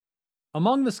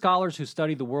Among the scholars who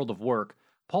study the world of work,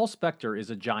 Paul Spector is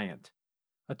a giant.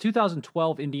 A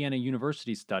 2012 Indiana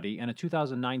University study and a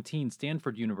 2019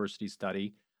 Stanford University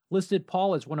study listed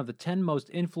Paul as one of the 10 most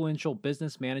influential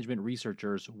business management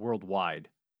researchers worldwide.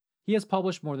 He has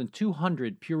published more than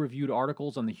 200 peer reviewed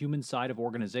articles on the human side of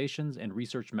organizations and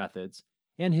research methods,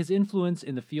 and his influence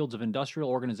in the fields of industrial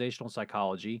organizational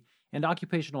psychology and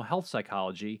occupational health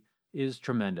psychology is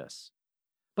tremendous.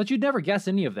 But you'd never guess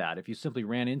any of that if you simply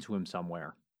ran into him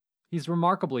somewhere. He's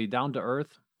remarkably down to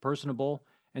earth, personable,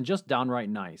 and just downright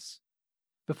nice.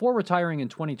 Before retiring in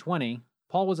 2020,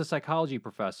 Paul was a psychology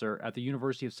professor at the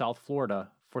University of South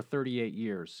Florida for 38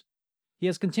 years. He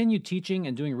has continued teaching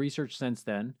and doing research since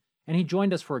then, and he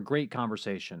joined us for a great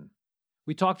conversation.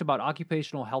 We talked about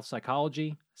occupational health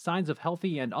psychology, signs of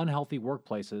healthy and unhealthy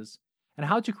workplaces, and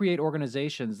how to create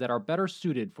organizations that are better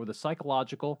suited for the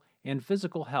psychological and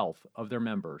physical health of their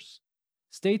members.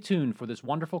 Stay tuned for this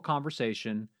wonderful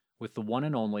conversation with the one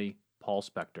and only Paul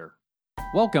Spector.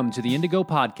 Welcome to the Indigo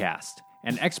Podcast,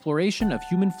 an exploration of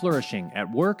human flourishing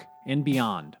at work and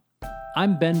beyond.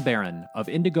 I'm Ben Barron of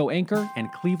Indigo Anchor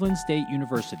and Cleveland State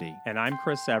University. And I'm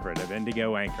Chris Everett of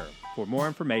Indigo Anchor. For more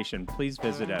information, please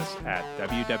visit us at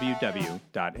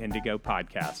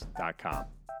www.indigopodcast.com.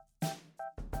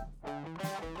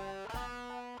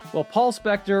 Well, Paul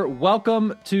Spector,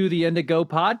 welcome to the Indigo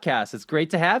Podcast. It's great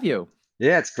to have you.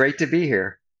 Yeah, it's great to be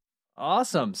here.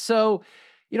 Awesome. So,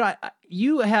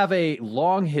 you have a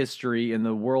long history in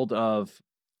the world of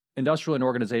industrial and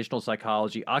organizational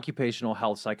psychology, occupational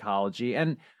health psychology,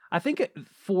 and I think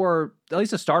for at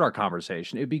least to start our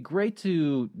conversation, it'd be great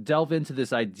to delve into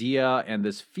this idea and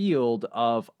this field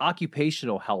of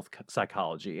occupational health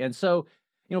psychology. And so,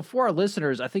 for our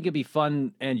listeners, I think it'd be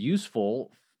fun and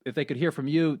useful if they could hear from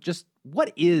you, just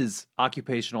what is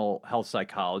occupational health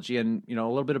psychology and, a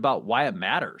little bit about why it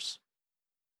matters.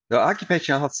 So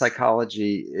occupational health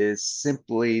psychology is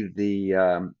simply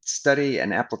the study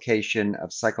and application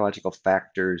of psychological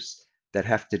factors that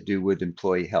have to do with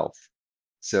employee health.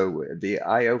 So the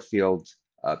IO field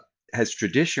has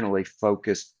traditionally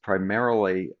focused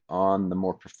primarily on the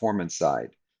more performance side.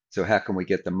 So how can we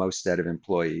get the most out of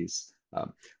employees?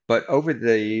 But over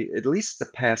at least the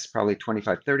past probably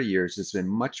 25, 30 years, there's been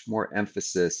much more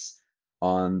emphasis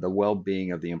on the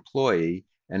well-being of the employee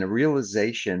and a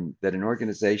realization that an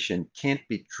organization can't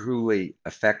be truly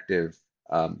effective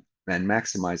and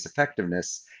maximize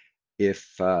effectiveness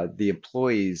if the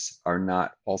employees are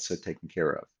not also taken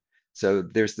care of. So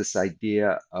there's this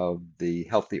idea of the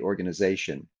healthy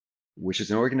organization, which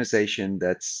is an organization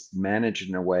that's managed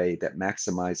in a way that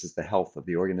maximizes the health of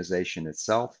the organization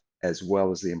itself as well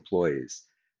as the employees.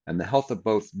 And the health of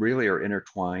both really are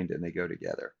intertwined and they go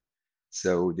together.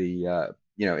 So the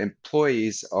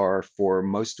employees are, for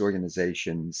most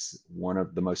organizations, one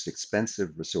of the most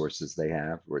expensive resources they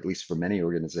have, or at least for many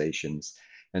organizations.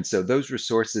 And so those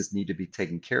resources need to be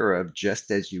taken care of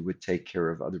just as you would take care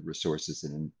of other resources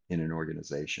in an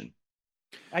organization.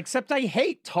 Except I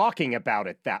hate talking about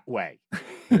it that way.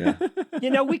 Yeah.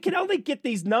 We can only get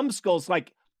these numbskulls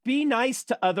like, be nice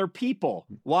to other people.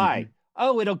 Why? Mm-hmm.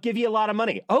 Oh, it'll give you a lot of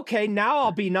money. Okay, now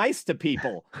I'll be nice to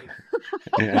people.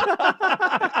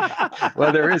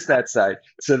 Well, there is that side.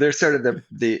 So there's sort of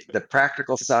the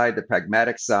practical side, the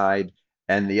pragmatic side,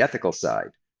 and the ethical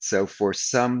side. So for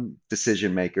some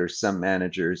decision makers, some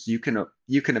managers, you can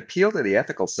appeal to the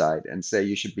ethical side and say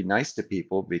you should be nice to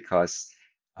people because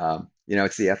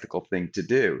it's the ethical thing to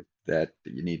do, that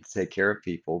you need to take care of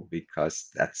people because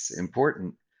that's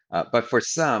important. But for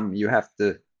some, you have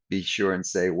to be sure and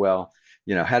say, well,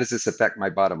 how does this affect my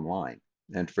bottom line?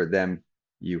 And for them,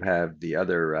 you have the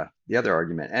other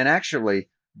argument. And actually,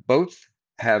 both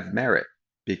have merit,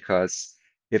 because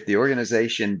if the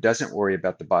organization doesn't worry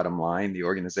about the bottom line, the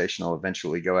organization will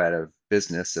eventually go out of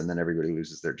business and then everybody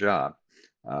loses their job.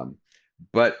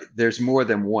 But there's more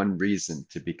than one reason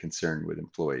to be concerned with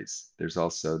employees. There's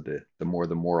also the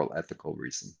moral, ethical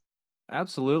reason.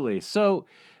 Absolutely. So,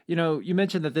 you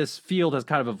mentioned that this field has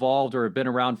kind of evolved or been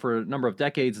around for a number of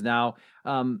decades now.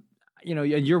 And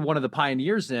you're one of the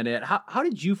pioneers in it. How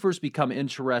did you first become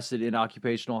interested in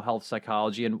occupational health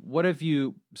psychology, and what have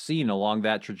you seen along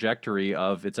that trajectory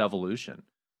of its evolution?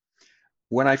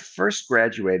 When I first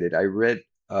graduated, I read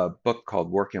a book called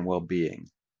Work and Wellbeing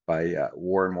by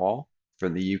Warren Wall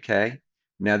from the UK.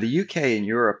 Now, the UK and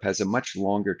Europe has a much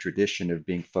longer tradition of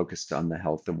being focused on the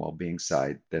health and well-being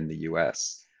side than the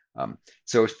US.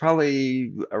 So it's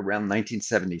probably around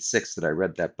 1976 that I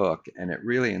read that book, and it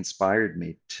really inspired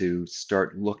me to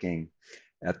start looking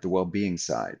at the well-being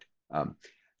side.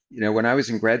 When I was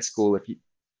in grad school,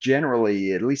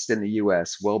 generally, at least in the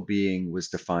US, well-being was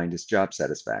defined as job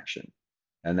satisfaction.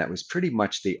 and that was pretty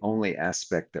much the only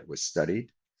aspect that was studied.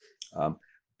 Um,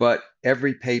 but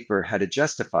every paper had to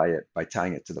justify it by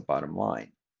tying it to the bottom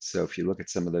line. So if you look at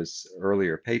some of those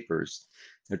earlier papers,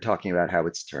 they're talking about how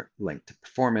it's linked to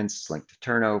performance, it's linked to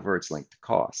turnover, it's linked to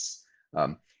costs.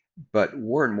 Um, but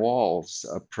Warren Wall's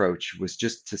approach was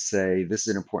just to say this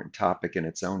is an important topic in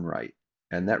its own right.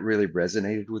 And that really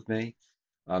resonated with me.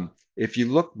 If you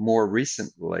look more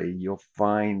recently, you'll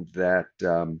find that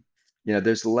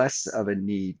there's less of a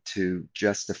need to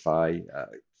justify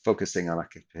focusing on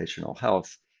occupational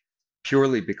health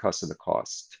purely because of the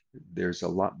cost. There's a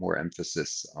lot more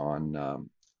emphasis on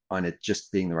it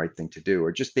just being the right thing to do,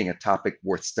 or just being a topic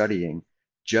worth studying,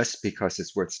 just because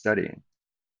it's worth studying.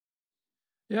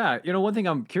 Yeah, one thing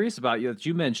I'm curious about that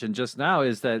you mentioned just now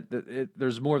is that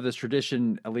there's more of this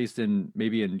tradition, at least in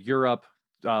maybe in Europe,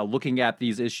 looking at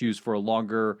these issues for a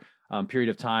longer period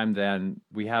of time than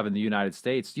we have in the United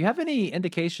States. Do you have any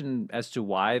indication as to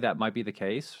why that might be the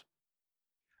case?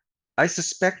 I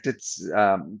suspect it's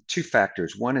two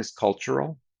factors. One is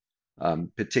cultural,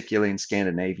 particularly in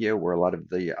Scandinavia, where a lot of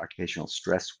the occupational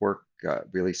stress work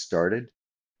really started.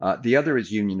 The other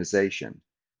is unionization.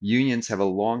 Unions have a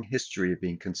long history of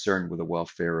being concerned with the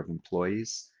welfare of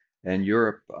employees, and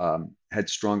Europe had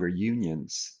stronger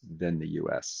unions than the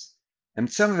US. And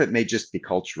some of it may just be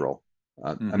cultural.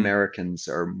 Hmm. Americans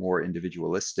are more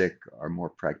individualistic, are more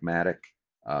pragmatic,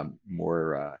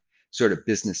 more sort of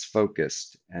business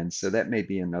focused. And so that may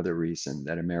be another reason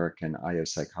that American IO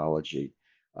psychology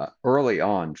early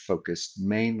on focused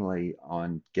mainly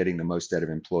on getting the most out of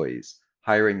employees,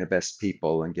 hiring the best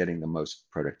people and getting the most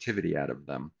productivity out of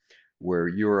them, where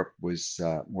Europe was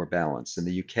more balanced and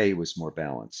the UK was more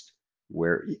balanced,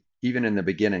 where even in the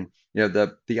beginning,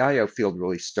 the IO field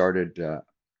really started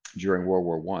during World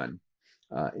War One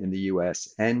in the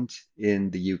US and in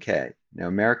the UK. Now,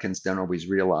 Americans don't always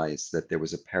realize that there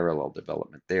was a parallel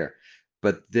development there,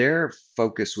 but their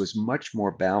focus was much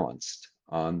more balanced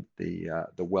on the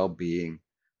well-being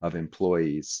of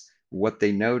employees. What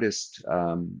they noticed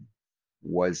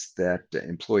was that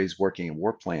employees working in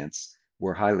war plants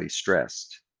were highly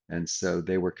stressed, and so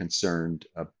they were concerned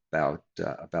about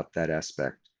that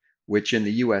aspect, which in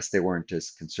the U.S. they weren't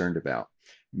as concerned about.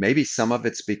 Maybe some of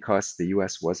it's because the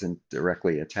U.S. wasn't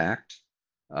directly attacked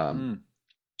um, Mm,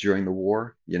 during the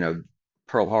war.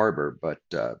 Pearl Harbor, but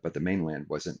the mainland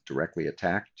wasn't directly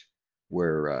attacked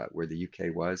where the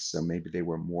UK was. So maybe they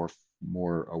were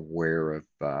more aware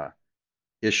of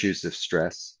issues of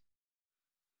stress.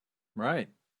 right.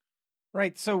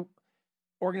 Right. So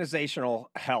organizational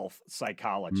health Hmm.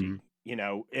 psychology,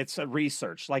 it's a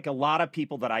research. Like a lot of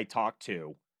people that I talk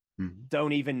to Hmm.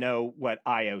 don't even know what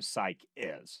IO psych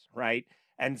is, right?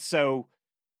 And so,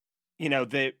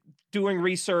 the doing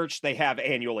research, they have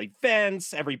annual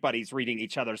events, everybody's reading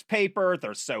each other's paper,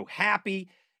 they're so happy.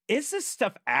 Is this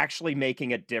stuff actually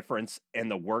making a difference in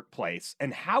the workplace?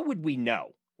 And how would we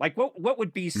know? Like what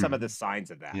would be some of the Hmm. signs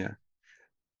of that? Yeah.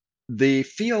 The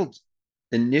field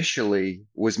initially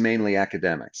was mainly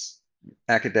academics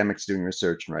doing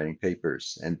research and writing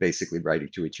papers and basically writing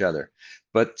to each other.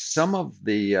 But some of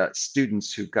the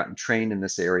students who've gotten trained in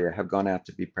this area have gone out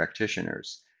to be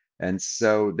practitioners. And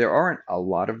so there aren't a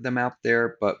lot of them out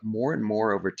there, but more and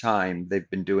more over time, they've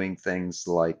been doing things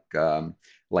like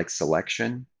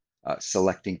selection,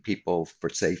 selecting people for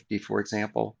safety, for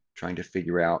example, trying to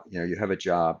figure out, you have a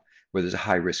job where there's a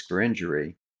high risk for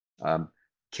injury. Um,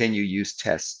 can you use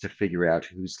tests to figure out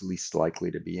who's least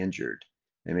likely to be injured?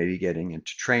 And maybe getting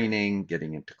into training,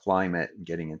 getting into climate, and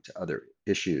getting into other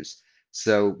issues.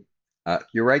 So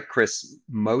you're right, Chris.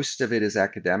 Most of it is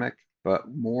academic, but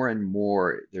more and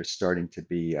more there's starting to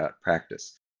be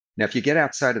practice. Now, if you get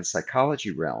outside of the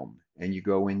psychology realm and you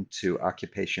go into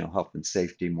occupational health and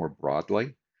safety more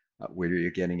broadly, where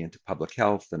you're getting into public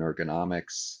health and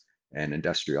ergonomics and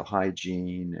industrial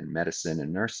hygiene and medicine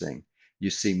and nursing, you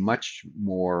see much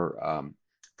more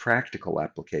practical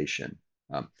application,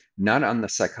 um, not on the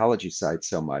psychology side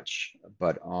so much,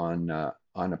 but on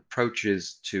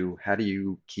approaches to how do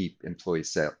you keep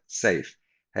employees safe?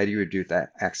 How do you reduce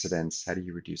accidents? How do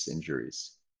you reduce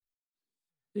injuries?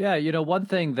 Yeah, one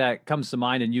thing that comes to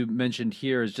mind, and you mentioned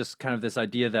here, is just kind of this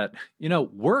idea that,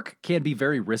 work can be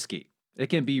very risky. It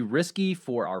can be risky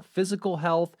for our physical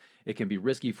health, it can be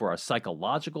risky for our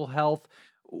psychological health.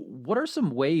 What are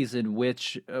some ways in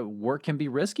which work can be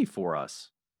risky for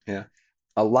us? Yeah.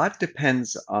 A lot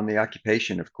depends on the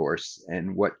occupation, of course,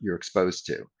 and what you're exposed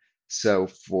to. So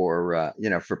for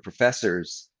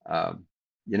professors,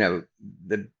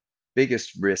 the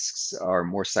biggest risks are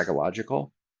more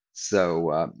psychological.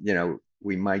 So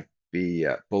we might be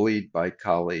bullied by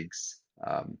colleagues.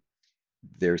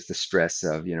 There's the stress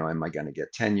of, am I going to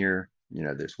get tenure?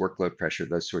 There's workload pressure,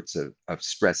 those sorts of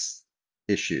stress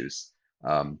issues.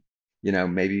 Um,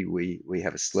 maybe we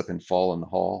have a slip and fall in the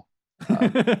hall.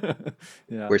 Um,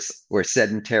 Yeah. we're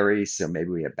sedentary, so maybe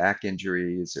we have back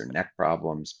injuries or neck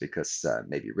problems because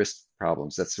maybe wrist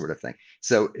problems, that sort of thing.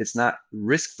 So it's not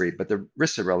risk-free, but the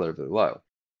risks are relatively low.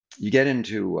 You get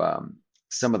into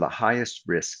some of the highest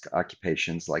risk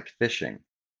occupations like fishing.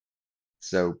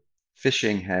 So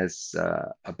fishing has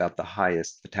about the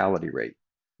highest fatality rate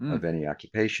Mm. of any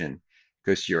occupation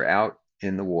because you're out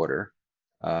in the water.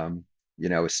 Um,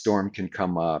 a storm can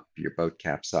come up, your boat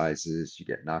capsizes, you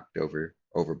get knocked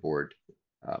overboard.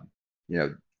 Um, you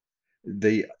know,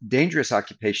 the dangerous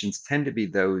occupations tend to be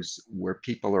those where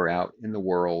people are out in the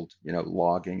world.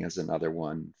 Logging is another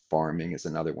one, farming is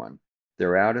another one.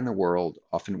 They're out in the world,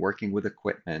 often working with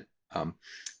equipment.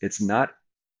 It's not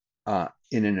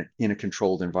in a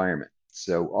controlled environment.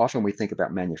 So often we think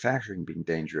about manufacturing being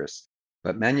dangerous,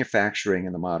 but manufacturing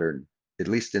in the modern, at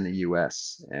least in the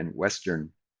U.S. and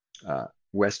uh,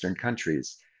 Western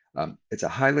countries, it's a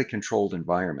highly controlled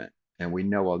environment, and we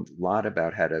know a lot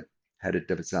about how to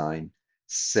design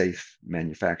safe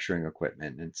manufacturing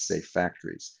equipment and safe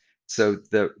factories. So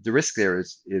the risk there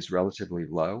is relatively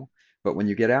low. But when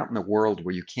you get out in the world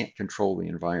where you can't control the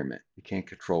environment, you can't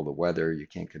control the weather, you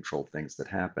can't control things that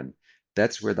happen,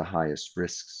 that's where the highest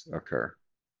risks occur.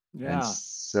 And Yeah.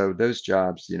 so those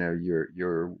jobs,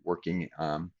 you're working,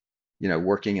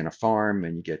 working in a farm,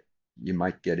 and you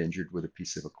might get injured with a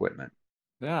piece of equipment.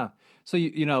 Yeah. So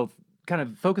kind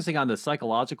of focusing on the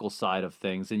psychological side of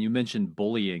things, and you mentioned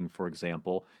bullying, for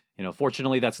example.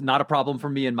 Fortunately, that's not a problem for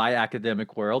me in my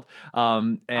academic world.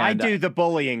 I And do the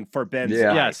bullying for Ben's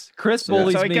Yeah, wife. yes, Chris So, yeah, so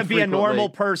bullies he me can be a normal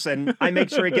frequently. person. I make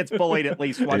sure he gets bullied at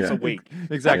least once yeah, a week.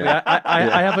 Exactly. yeah, I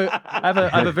yeah,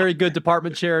 have a very good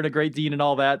department chair and a great dean and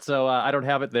all that, so I don't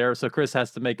have it there. So Chris has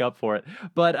to make up for it.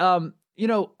 But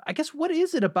I guess what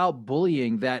is it about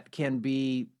bullying that can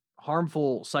be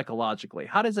harmful psychologically?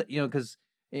 How does it, because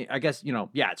I guess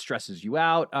yeah, it stresses you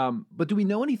out. But do we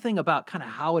know anything about kind of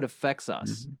how it affects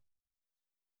us? Mhm.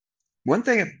 One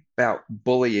thing about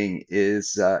bullying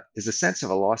is a sense of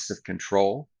a loss of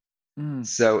control. Mm,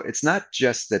 So it's not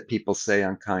just that people say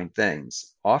unkind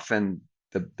things. Often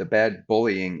the bad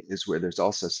bullying is where there's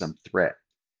also some threat.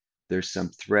 There's some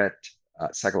threat,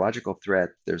 psychological threat.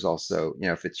 There's also,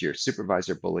 if it's your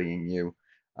supervisor bullying you,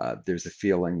 there's a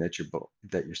feeling that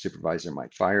your supervisor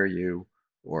might fire you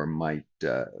or might,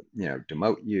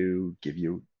 demote you,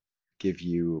 give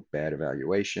you bad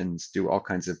evaluations, do all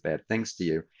kinds of bad things to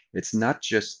you. It's not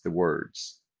just the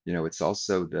words, it's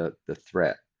also the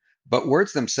threat. But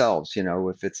words themselves,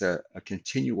 if it's a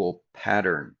continual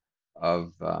pattern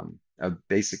of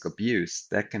basic abuse,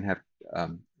 that can have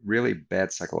really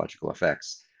bad psychological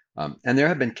effects. And there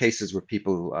have been cases where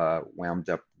people wound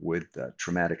up with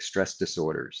traumatic stress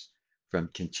disorders from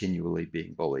continually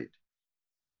being bullied,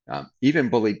 even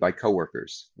bullied by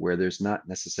coworkers, where there's not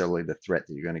necessarily the threat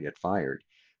that you're going to get fired,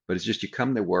 but it's just you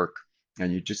come to work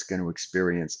and you're just going to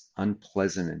experience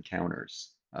unpleasant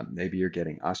encounters. Maybe you're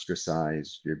getting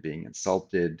ostracized, you're being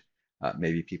insulted,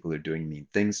 maybe people are doing mean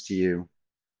things to you.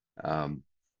 Um,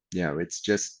 it's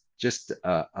just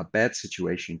a bad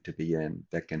situation to be in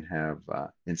that can have,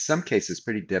 in some cases,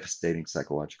 pretty devastating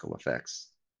psychological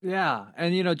effects. yeah,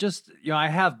 and just I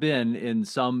have been in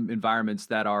some environments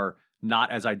that are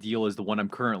not as ideal as the one I'm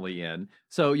currently in.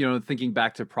 So thinking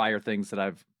back to prior things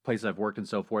that places I've worked and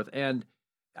so forth, and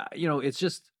it's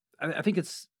just I think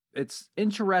it's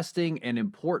interesting and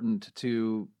important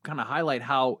to kind of highlight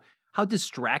how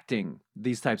distracting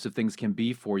these types of things can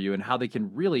be for you and how they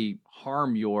can really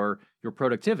harm your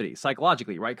productivity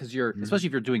psychologically, right? Because you're Mhm. especially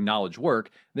if you're doing knowledge work,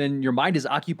 then your mind is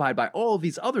occupied by all of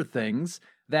these other things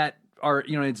that are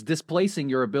it's displacing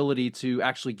your ability to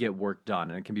actually get work done,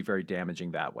 and it can be very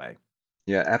damaging that way.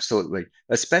 Yeah, absolutely.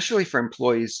 Especially for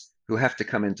employees who have to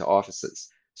come into offices.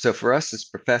 So for us as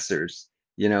professors,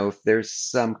 if there's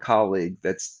some colleague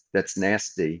that's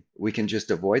nasty, we can just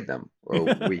avoid them, or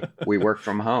we work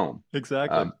from home.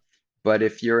 Exactly. Um, but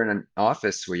if you're in an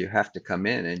office where you have to come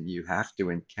in and you have to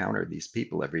encounter these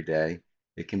people every day,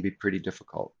 it can be pretty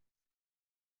difficult.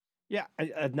 Yeah,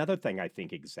 another thing I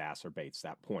think exacerbates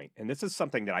that point, and this is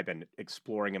something that I've been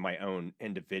exploring in my own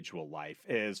individual life,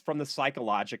 is from the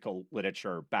psychological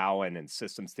literature, Bowen and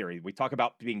systems theory. We talk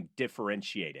about being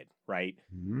differentiated, right?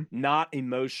 Mhm. Not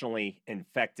emotionally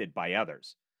infected by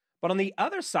others. But on the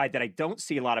other side, that I don't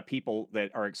see a lot of people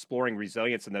that are exploring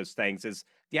resilience in those things is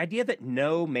the idea that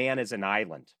no man is an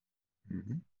island.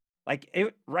 Mhm. Like,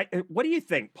 right? What do you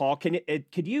think, Paul?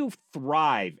 Could you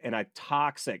thrive in a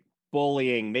toxic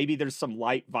bullying, maybe there's some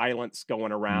light violence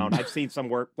going around. Mm, I've seen some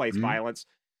workplace mm. violence,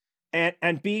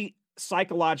 and be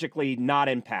psychologically not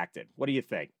impacted. What do you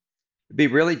think? It'd be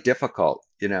really difficult.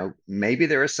 Maybe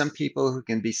there are some people who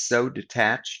can be so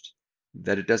detached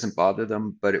that it doesn't bother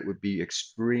them, but it would be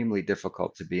extremely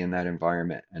difficult to be in that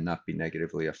environment and not be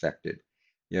negatively affected.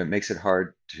 It makes it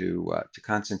hard to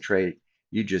concentrate.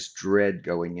 You just dread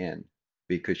going in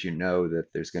because you know that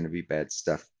there's going to be bad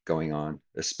stuff going on,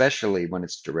 especially when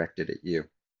it's directed at you.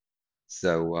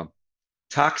 So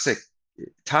toxic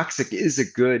toxic is a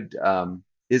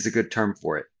good term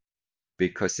for it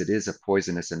because it is a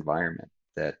poisonous environment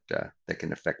that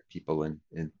can affect people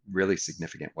in really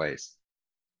significant ways.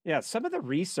 Yeah, some of the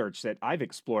research that I've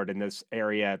explored in this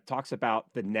area talks about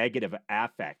the negative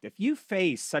affect. If you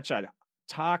face such a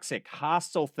toxic,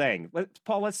 hostile thing,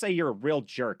 Paul, let's say you're a real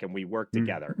jerk and we work Mm.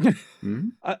 together.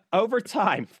 Mm. Over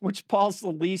time, which Paul's the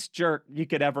least jerk you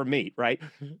could ever meet, right?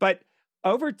 But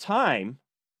over time,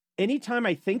 anytime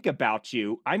I think about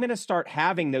you, I'm going to start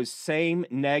having those same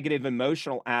negative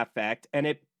emotional affect and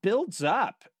it builds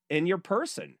up in your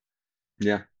person.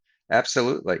 Yeah,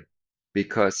 absolutely.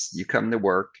 Because you come to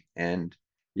work and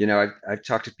I've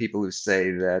talked to people who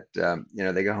say that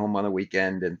they go home on the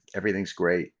weekend and everything's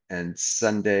great, and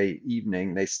Sunday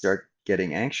evening they start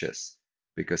getting anxious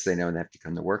because they know they have to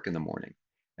come to work in the morning.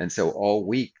 And so all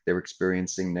week they're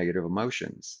experiencing negative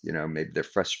emotions. Maybe they're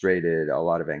frustrated, a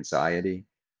lot of anxiety,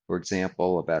 for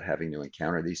example, about having to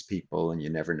encounter these people, and you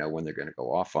never know when they're going to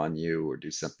go off on you or do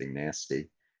something nasty.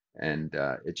 And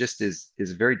it just is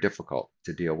very difficult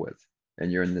to deal with.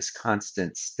 And you're in this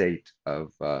constant state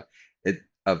of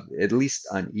at least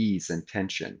unease and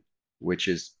tension, which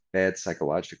is bad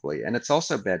psychologically, and it's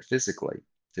also bad physically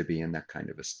to be in that kind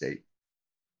of a state.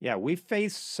 Yeah, we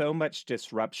face so much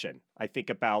disruption. I think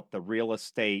about the real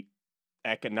estate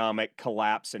economic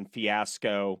collapse and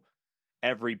fiasco.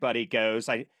 Everybody goes.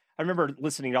 I remember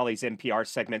listening to all these NPR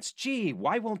segments. Gee,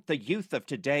 why won't the youth of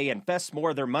today invest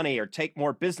more of their money or take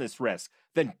more business risks?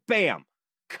 Then bam,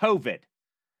 COVID.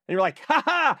 And you're like, ha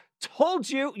ha, told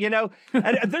you,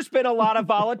 And there's been a lot of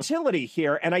volatility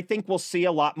here. And I think we'll see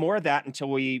a lot more of that until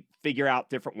we figure out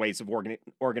different ways of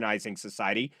organizing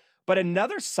society. But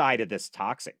another side of this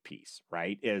toxic piece,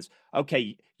 right, is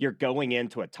okay, you're going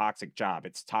into a toxic job.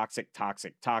 It's toxic,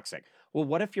 toxic, toxic. Well,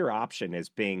 what if your option is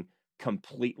being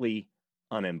completely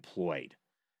unemployed?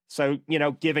 So,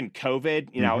 given COVID,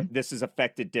 Hmm. this has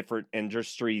affected different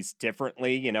industries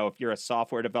differently. If you're a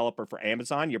software developer for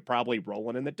Amazon, you're probably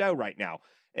rolling in the dough right now.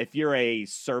 If you're a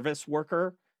service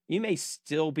worker, you may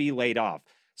still be laid off.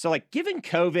 So, like, given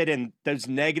COVID and those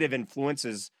negative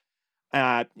influences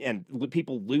and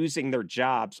people losing their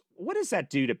jobs, what does that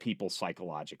do to people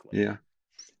psychologically? Yeah.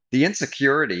 The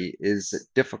insecurity is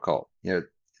difficult.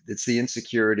 It's the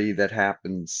insecurity that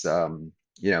happens,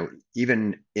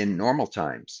 even in normal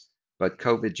times. But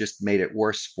COVID just made it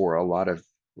worse for a lot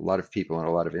of people in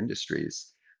a lot of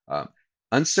industries. Um,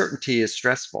 Uncertainty is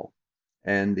stressful,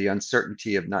 and the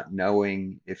uncertainty of not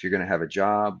knowing if you're going to have a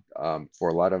job, for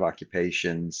a lot of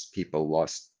occupations, people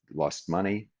lost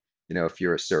money. If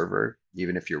you're a server,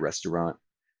 even if your restaurant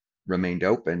remained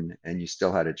open and you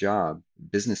still had a job,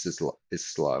 business is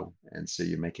slow, and so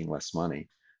you're making less money.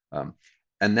 Um,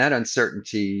 and that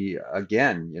uncertainty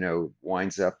again,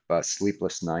 winds up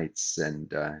sleepless nights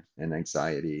and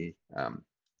anxiety,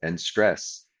 and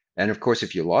stress. And of course,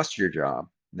 if you lost your job,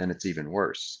 then it's even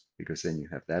worse because then you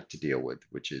have that to deal with,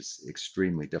 which is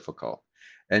extremely difficult.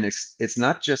 And it's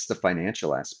not just the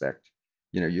financial aspect.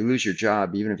 You lose your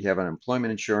job, even if you have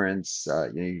unemployment insurance,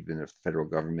 even if the federal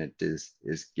government is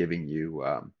giving you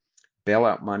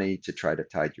bailout money to try to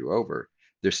tide you over,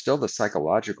 there's still the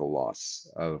psychological loss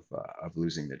of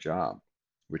losing the job,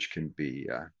 which can be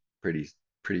pretty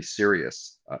pretty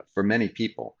serious for many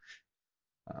people.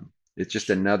 It's just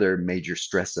another major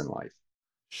stress in life.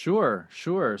 Sure,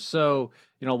 sure. So,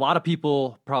 a lot of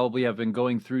people probably have been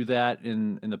going through that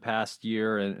in the past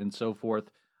year and so forth.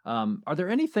 Are there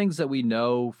any things that we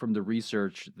know from the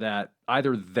research that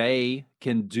either they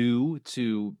can do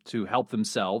to help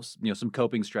themselves, some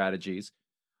coping strategies,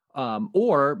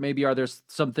 or maybe are there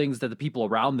some things that the people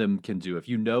around them can do? If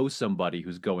you know somebody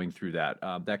who's going through that,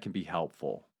 that can be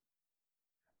helpful.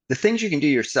 The things you can do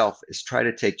yourself is try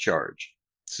to take charge.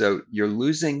 So you're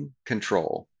losing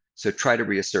control. So try to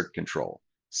reassert control.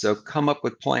 So come up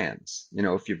with plans.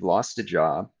 If you've lost a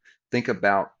job, think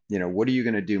about, what are you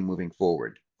going to do moving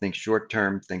forward? Think short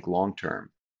term, think long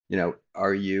term.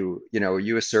 Are you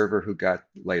a server who got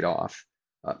laid off?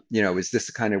 Is this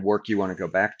the kind of work you want to go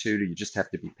back to? Do you just have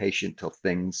to be patient till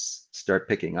things start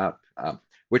picking up?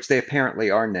 Which they apparently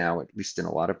are now, at least in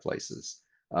a lot of places.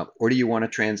 or do you want to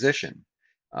transition?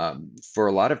 For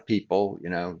a lot of people,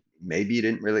 maybe you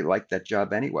didn't really like that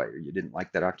job anyway, or you didn't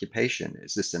like that occupation.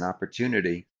 Is this an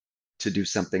opportunity to do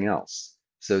something else?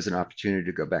 So it's an opportunity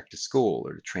to go back to school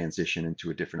or to transition into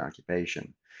a different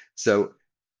occupation. So,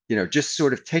 just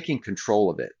sort of taking control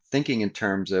of it, thinking in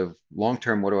terms of long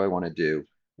term, what do I want to do?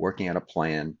 Working out a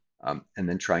plan, and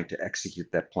then trying to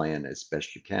execute that plan as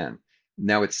best you can.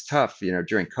 Now it's tough,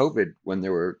 during COVID when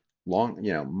there were long,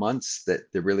 months that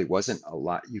there really wasn't a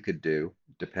lot you could do,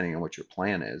 depending on what your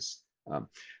plan is.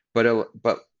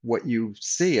 But what you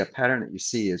see, a pattern that you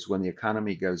see, is when the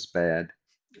economy goes bad,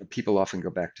 people often go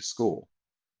back to school.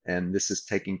 And this is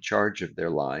taking charge of their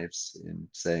lives and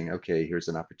saying, okay, here's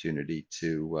an opportunity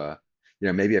to,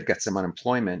 maybe I've got some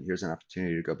unemployment. Here's an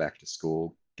opportunity to go back to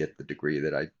school, get the degree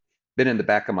that I've been in the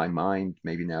back of my mind.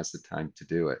 Maybe now's the time to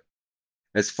do it.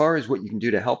 As far as what you can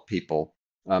do to help people,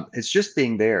 it's just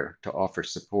being there to offer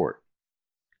support.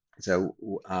 So,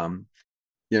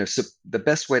 so the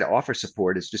best way to offer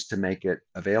support is just to make it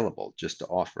available, just to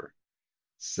offer.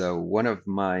 So one of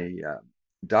my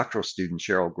doctoral students,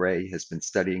 Cheryl Gray, has been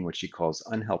studying what she calls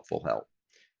unhelpful help.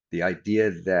 The idea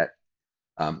that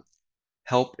um,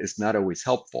 help is not always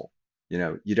helpful.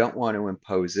 You don't want to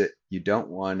impose it. You don't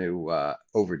want to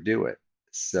overdo it.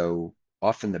 So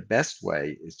often the best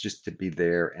way is just to be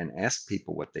there and ask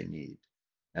people what they need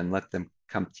and let them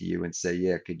come to you and say,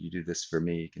 yeah, could you do this for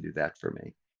me? You can do that for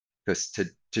me. Because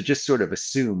to just sort of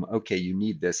assume, okay, you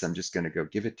need this, I'm just going to go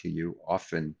give it to you,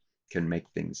 often can make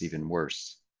things even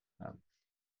worse. Um,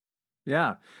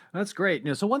 Yeah, that's great.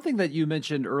 So one thing that you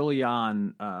mentioned early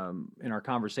on in our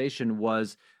conversation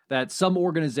was that some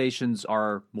organizations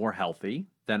are more healthy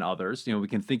than others. We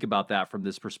can think about that from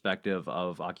this perspective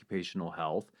of occupational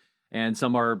health, and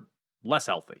some are less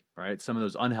healthy, right? Some of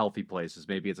those unhealthy places,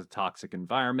 maybe it's a toxic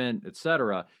environment, et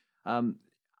cetera. Um,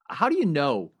 how do you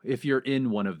know if you're in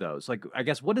one of those? Like, I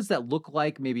guess, what does that look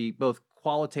like? Maybe both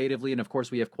qualitatively, and of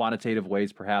course, we have quantitative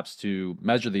ways, perhaps, to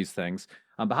measure these things.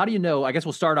 But how do you know? I guess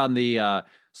we'll start on the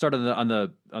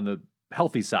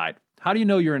healthy side. How do you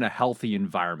know you're in a healthy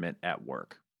environment at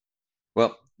work?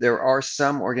 well, there are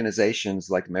some organizations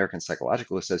like American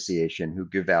Psychological Association who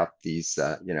give out these,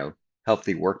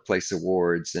 healthy workplace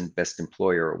awards and best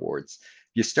employer awards.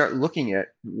 You start looking at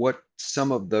what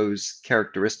some of those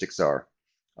characteristics are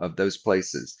of those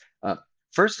places.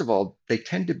 First of all, they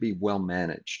tend to be well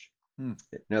managed. Hmm.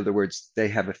 In other words, they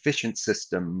have efficient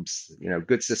systems,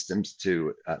 good systems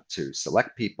to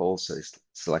select people, so they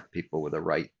select people with the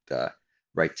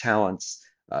right talents.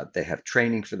 They have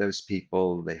training for those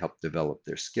people. They help develop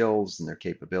their skills and their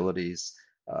capabilities.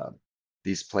 Uh,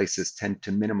 these places tend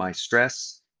to minimize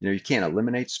stress. You can't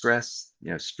eliminate stress.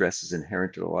 Stress is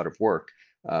inherent to a lot of work,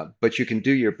 but you can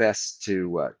do your best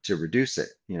to reduce it.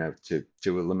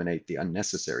 To eliminate the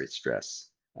unnecessary stress,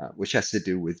 which has to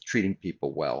do with treating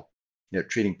people well.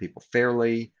 Treating people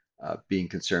fairly, being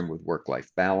concerned with work-life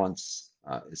balance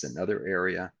is another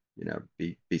area.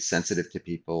 Be sensitive to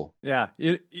people. Yeah,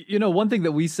 one thing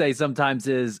that we say sometimes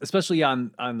is, especially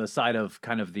on the side of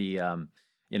kind of the,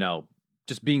 you know,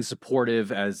 just being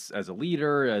supportive as a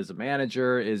leader, as a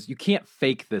manager, is you can't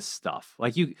fake this stuff.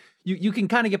 Like you can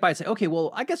kind of get by and say, okay,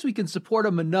 well, I guess we can support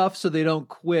them enough so they don't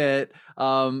quit.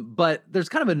 But there's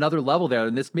kind of another level there,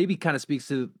 and this maybe kind of speaks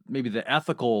to maybe the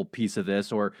ethical piece of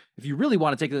this, or if you really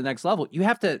want to take it to the next level, you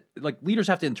have to, like, leaders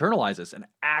have to internalize this and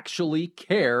actually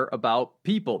care about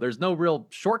people. There's no real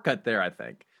shortcut there, I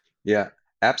think. Yeah,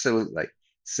 absolutely.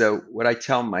 So what I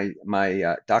tell my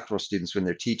doctoral students when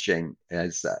they're teaching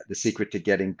is the secret to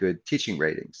getting good teaching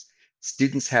ratings.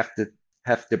 Students have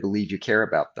to believe you care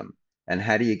about them. And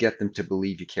how do you get them to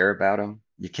believe you care about them?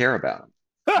 You care about them.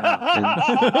 And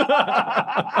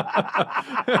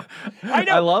I I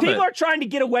know love people it. are trying to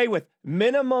get away with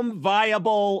minimum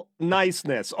viable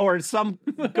niceness or some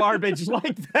garbage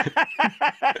like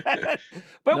that.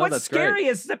 But No, what's that's scary great.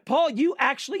 is that, Paul, you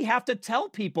actually have to tell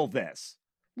people this.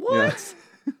 yeah, What?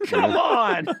 Come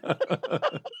on.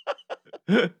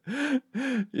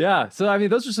 Yeah. So I mean,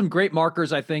 those are some great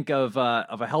markers, I think, of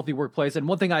a healthy workplace. And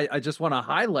one thing I just want to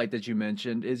highlight that you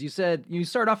mentioned is you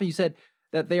start off and you said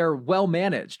that they are well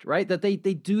managed, right? That they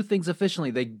do things efficiently.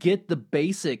 They get the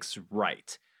basics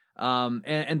right.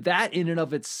 And that in and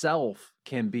of itself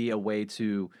can be a way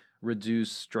to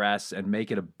reduce stress and make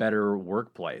it a better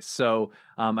workplace. So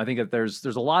I think that there's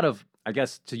a lot of, I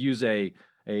guess, to use a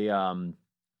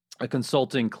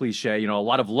consulting cliche, a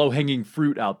lot of low hanging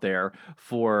fruit out there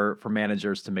for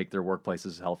managers to make their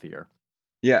workplaces healthier.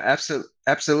 yeah,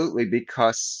 absolutely,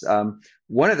 because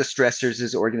one of the stressors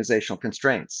is organizational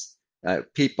constraints.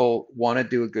 People want to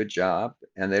do a good job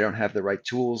and they don't have the right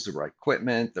tools, the right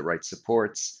equipment, the right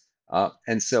supports.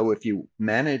 And so if you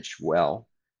manage well,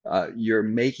 you're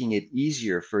making it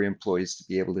easier for employees to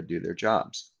be able to do their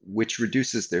jobs, which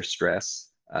reduces their stress,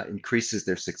 increases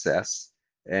their success,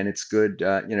 and it's good.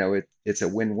 It's a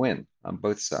win-win on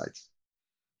both sides.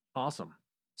 Awesome.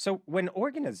 So when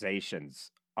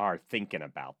organizations are thinking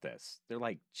about this, they're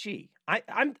like, "Gee,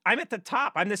 I'm at the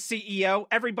top. I'm the CEO.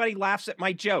 Everybody laughs at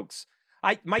my jokes.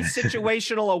 My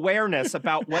situational awareness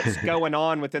about what's going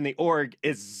on within the org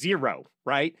is zero,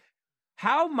 right?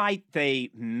 How might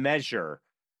they measure,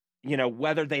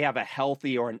 whether they have a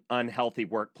healthy or an unhealthy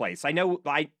workplace? I know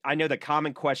the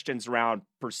common questions around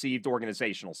perceived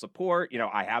organizational support.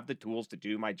 I have the tools to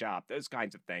do my job. Those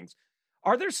kinds of things.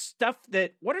 What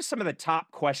are some of the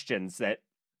top questions that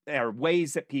are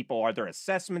ways that people, are there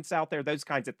assessments out there, those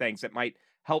kinds of things that might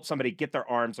help somebody get their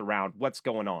arms around what's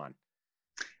going on?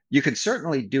 You can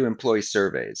certainly do employee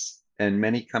surveys, and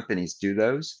many companies do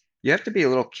those. You have to be a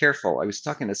little careful. I was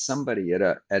talking to somebody at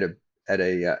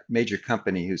a major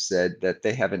company who said that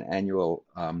they have an annual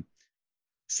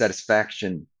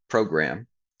satisfaction program.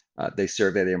 They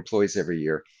survey the employees every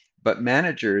year, but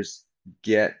managers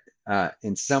get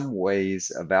in some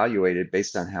ways evaluated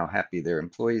based on how happy their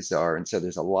employees are, and so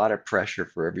there's a lot of pressure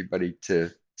for everybody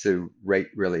to rate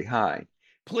really high.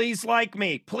 Please like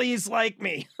me. Please like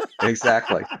me.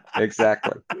 Exactly,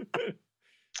 exactly.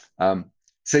 Um,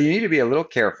 so you need to be a little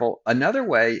careful. Another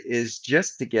way is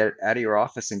just to get out of your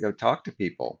office and go talk to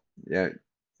people. You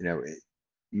know,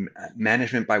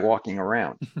 management by walking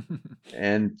around,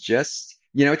 and just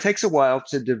it takes a while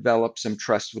to develop some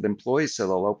trust with employees so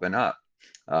they'll open up.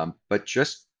 But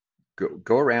just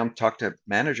go around, talk to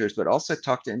managers, but also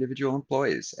talk to individual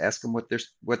employees. Ask them what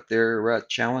their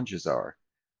challenges are.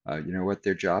 What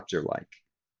their jobs are like,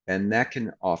 and that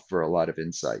can offer a lot of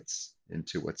insights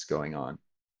into what's going on.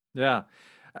 Yeah.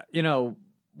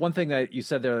 One thing that you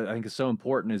said there I think is so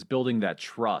important is building that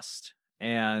trust.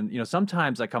 And,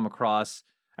 sometimes I come across,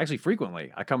 actually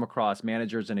frequently, I come across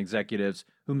managers and executives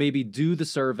who maybe do the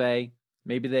survey,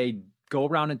 maybe they go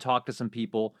around and talk to some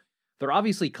people. They're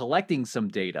obviously collecting some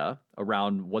data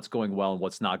around what's going well and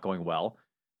what's not going well,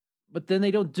 but then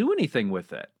they don't do anything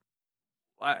with it.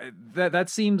 That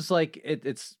seems like it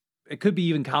could be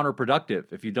even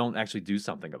counterproductive if you don't actually do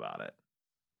something about it.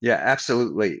 Yeah,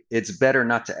 absolutely. It's better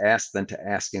not to ask than to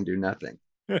ask and do nothing.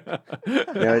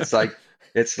 It's like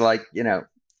it's like,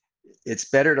 it's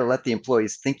better to let the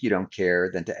employees think you don't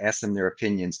care than to ask them their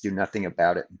opinions, do nothing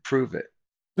about it, and prove it.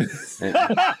 And-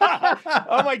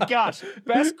 Oh my gosh.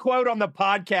 Best quote on the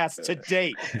podcast to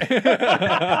date.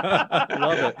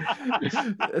 Love it.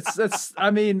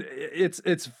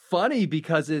 It's funny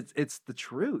because it's the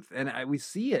truth, and we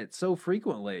see it so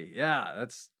frequently. Yeah,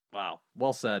 that's wow.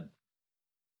 Well said.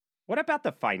 What about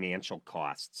the financial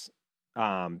costs?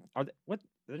 Are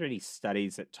there any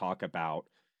studies that talk about,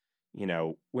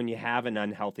 when you have an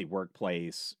unhealthy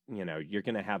workplace, you're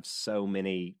going to have so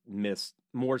many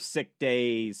more sick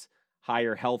days,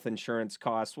 higher health insurance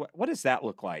costs. What does that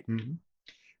look like? Mhm.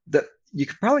 You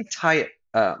could probably tie it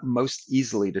most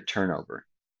easily to turnover.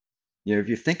 If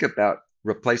you think about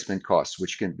replacement costs,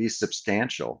 which can be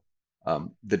substantial,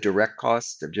 the direct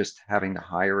cost of just having to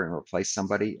hire and replace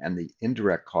somebody, and the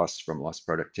indirect costs from lost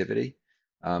productivity,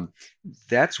 um,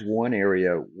 that's one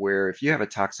area where if you have a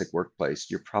toxic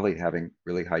workplace, you're probably having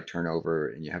really high turnover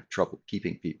and you have trouble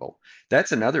keeping people.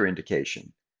 That's another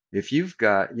indication. If you've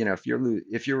got,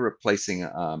 if you're replacing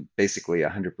basically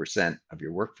 100% of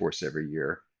your workforce every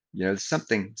year, there's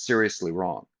something seriously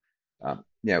wrong.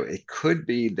 It could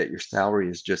be that your salary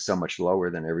is just so much lower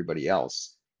than everybody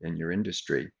else in your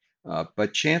industry.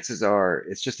 But chances are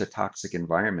it's just a toxic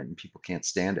environment and people can't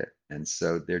stand it. And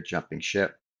so they're jumping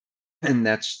ship. And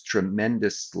that's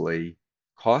tremendously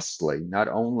costly, not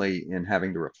only in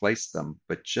having to replace them,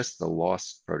 but just the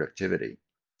lost productivity.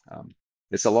 Um,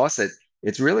 it's a loss that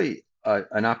it's really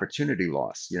an opportunity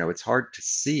loss. It's hard to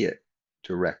see it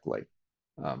directly.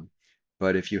 Um,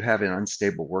 but if you have an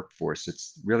unstable workforce,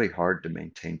 it's really hard to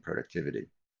maintain productivity.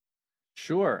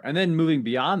 Sure. And then moving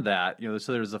beyond that,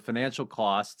 so there's the financial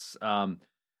costs.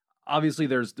 Obviously,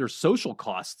 there's social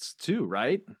costs too,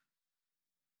 right?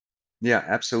 Yeah,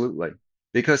 absolutely.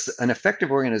 Because an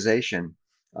effective organization,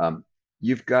 um,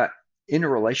 you've got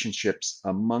interrelationships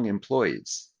among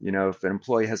employees. If an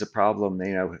employee has a problem,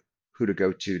 they know who to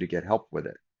go to get help with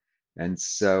it. And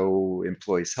so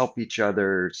employees help each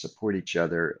other, support each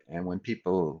other. And when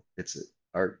people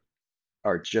are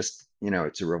just,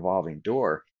 it's a revolving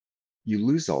door, you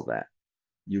lose all that.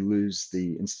 You lose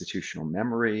the institutional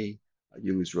memory.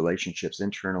 You lose relationships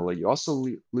internally. You also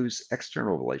lose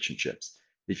external relationships.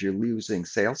 If you're losing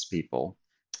salespeople,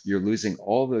 you're losing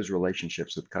all those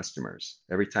relationships with customers.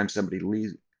 Every time somebody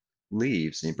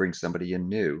leaves and you bring somebody in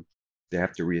new, they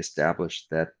have to reestablish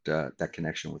that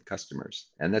connection with customers,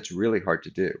 and that's really hard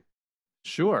to do.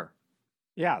 Sure.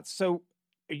 Yeah. So,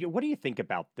 what do you think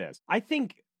about this? I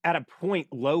think at a point,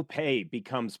 low pay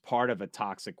becomes part of a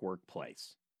toxic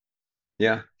workplace.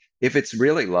 Yeah, if it's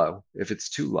really low, if it's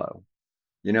too low,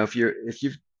 if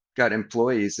you've got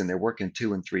employees and they're working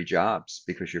two and three jobs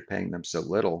because you're paying them so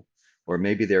little, or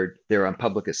maybe they're on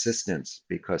public assistance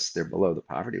because they're below the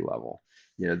poverty level,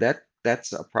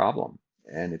 that's a problem,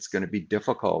 and it's going to be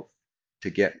difficult to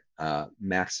get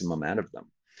maximum out of them.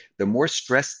 The more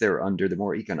stress they're under, the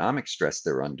more economic stress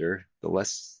they're under, the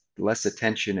less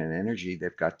attention and energy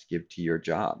they've got to give to your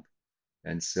job,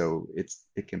 and so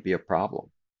it can be a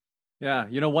problem. Yeah,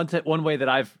 one way that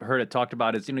I've heard it talked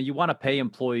about is, you want to pay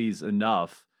employees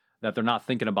enough that they're not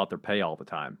thinking about their pay all the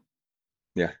time.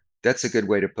 Yeah, that's a good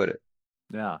way to put it.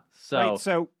 Yeah. Right. So,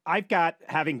 So I've got,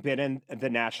 having been in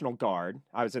the National Guard,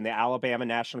 I was in the Alabama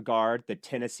National Guard, the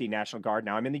Tennessee National Guard.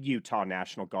 Now I'm in the Utah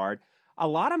National Guard. A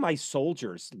lot of my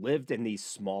soldiers lived in these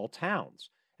small towns.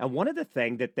 And one of the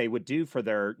things that they would do for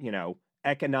their,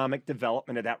 economic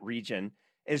development of that region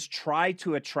is try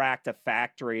to attract a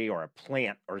factory or a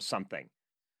plant or something.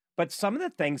 But some of the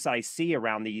things I see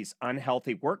around these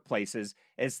unhealthy workplaces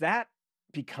is that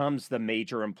becomes the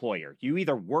major employer. You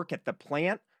either work at the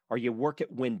plant or you work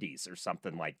at Wendy's or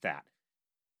something like that.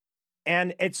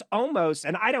 And it's almost,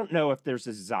 and I don't know if there's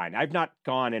a design. I've not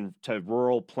gone into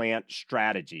rural plant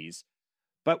strategies,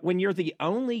 but when you're the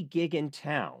only gig in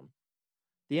town,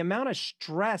 the amount of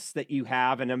stress that you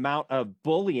have and amount of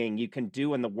bullying you can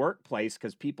do in the workplace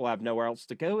because people have nowhere else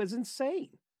to go is insane.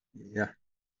 Yeah.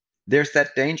 There's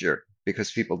that danger because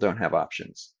people don't have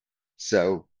options.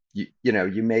 So you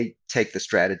may take the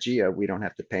strategy of we don't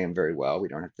have to pay them very well. We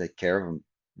don't have to take care of them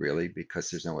really because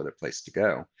there's no other place to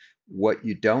go. What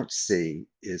you don't see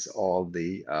is all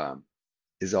the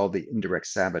indirect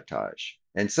sabotage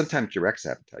and sometimes direct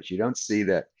sabotage. You don't see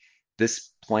that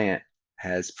this plant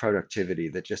has productivity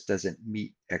that just doesn't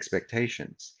meet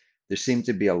expectations. There seems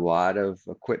to be a lot of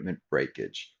equipment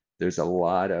breakage. There's a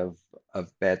lot of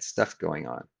bad stuff going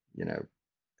on. You know,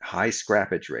 high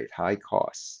scrappage rate, high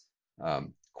costs,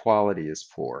 quality is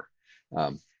poor.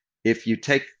 Um, if you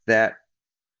take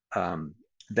um,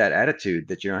 that attitude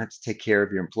that you don't have to take care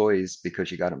of your employees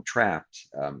because you got them trapped,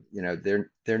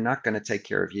 they're not going to take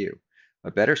care of you.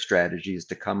 A better strategy is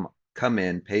to come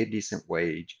in, pay a decent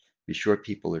wage, be sure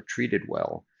people are treated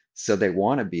well, so they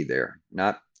want to be there,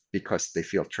 not because they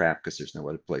feel trapped because there's no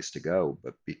other place to go,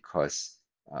 but because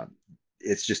um,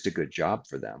 it's just a good job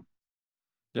for them.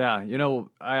 yeah,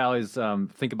 I always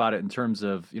think about it in terms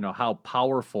of, how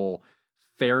powerful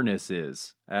fairness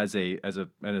is as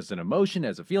an emotion,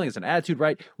 as a feeling, as an attitude,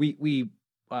 right?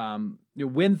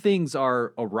 When things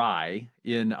are awry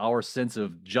in our sense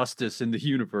of justice in the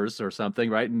universe or something,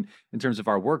 right? And in terms of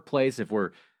our workplace, if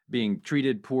we're being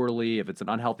treated poorly, if it's an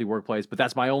unhealthy workplace, but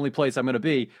that's my only place I'm going to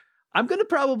be, I'm going to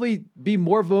probably be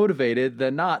more motivated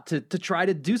than not to try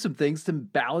to do some things to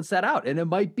balance that out. And it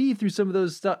might be through some of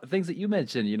those things that you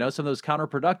mentioned, some of those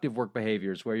counterproductive work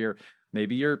behaviors where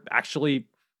maybe you're actually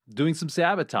doing some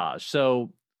sabotage.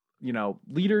 So,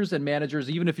 leaders and managers,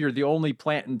 even if you're the only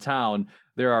plant in town,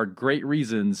 there are great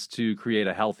reasons to create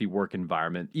a healthy work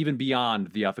environment, even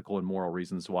beyond the ethical and moral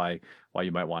reasons why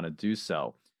you might want to do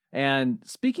so. And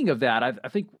speaking of that, I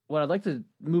think what I'd like to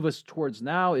move us towards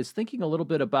now is thinking a little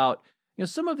bit about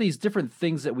some of these different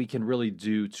things that we can really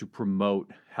do to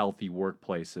promote healthy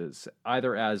workplaces,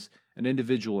 either as an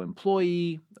individual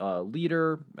employee, a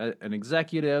leader, an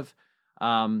executive.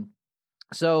 Um,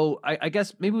 so I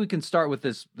guess maybe we can start with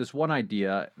this one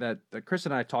idea that Chris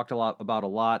and I talked a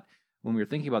lot when we were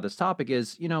thinking about this topic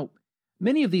is,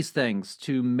 many of these things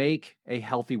to make a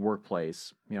healthy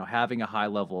workplace, having a high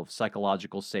level of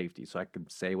psychological safety, so I can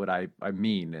say what I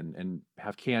mean and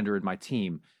have candor in my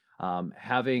team,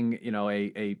 having,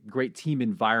 a great team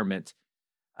environment.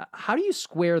 How do you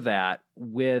square that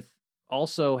with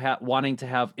also wanting to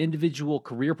have individual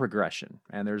career progression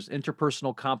and there's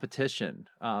interpersonal competition?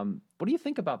 What do you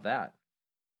think about that?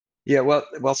 Yeah,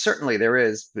 well, certainly there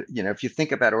is. But, if you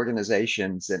think about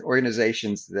organizations and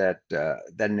organizations that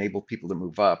enable people to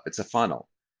move up, it's a funnel.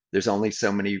 There's only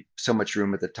so much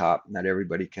room at the top. Not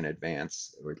everybody can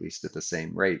advance, or at least at the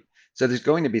same rate. So there's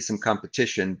going to be some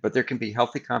competition, but there can be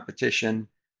healthy competition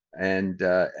and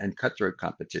cutthroat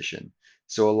competition.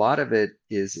 So a lot of it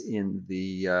is in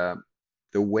the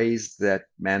ways that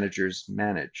managers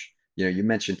manage. You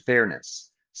mentioned fairness.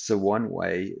 So one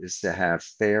way is to have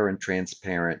fair and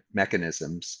transparent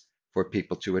mechanisms for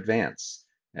people to advance.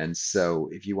 And so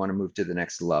if you want to move to the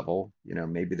next level,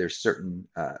 maybe there's certain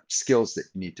skills that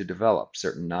you need to develop,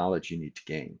 certain knowledge you need to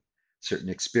gain, certain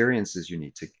experiences you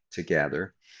need to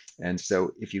gather. And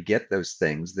so if you get those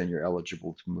things, then you're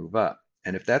eligible to move up.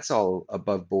 And if that's all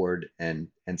above board and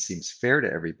seems fair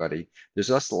to everybody, there's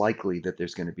less likely that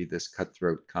there's going to be this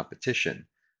cutthroat competition.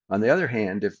 On the other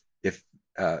hand, if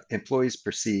employees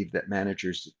perceive that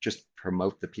managers just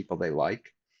promote the people they like,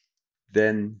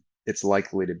 then it's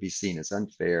likely to be seen as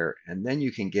unfair. And then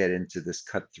you can get into this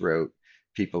cutthroat,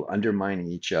 people undermining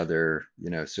each other,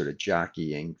 sort of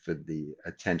jockeying for the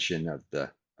attention of the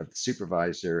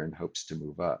supervisor in hopes to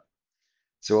move up.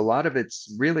 So a lot of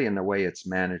it's really in the way it's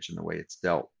managed and the way it's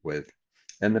dealt with.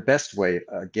 And the best way,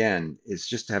 again, is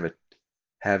just to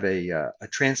have a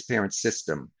transparent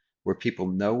system where people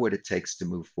know what it takes to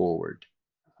move forward,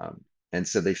 um, and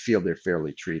so they feel they're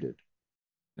fairly treated.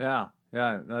 Yeah,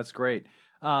 yeah, that's great.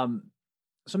 Um,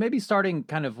 so maybe starting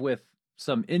kind of with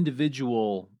some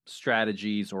individual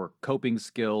strategies or coping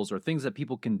skills or things that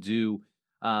people can do,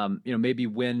 maybe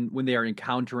when they are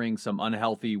encountering some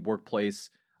unhealthy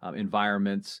workplace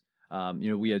environments.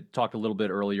 We had talked a little bit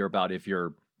earlier about if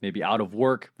you're maybe out of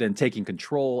work, then taking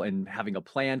control and having a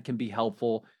plan can be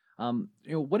helpful.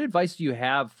 What advice do you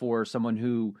have for someone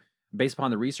who, based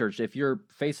upon the research, if you're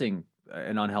facing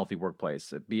an unhealthy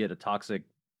workplace, be it a toxic,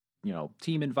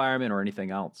 team environment or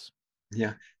anything else?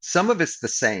 Yeah, some of it's the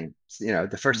same.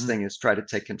 The first Hmm. thing is try to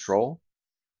take control.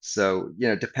 So,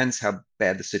 it depends how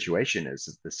bad the situation is.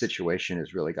 If the situation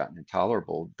has really gotten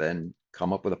intolerable, then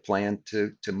come up with a plan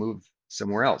to move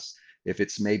somewhere else. If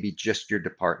it's maybe just your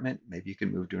department, maybe you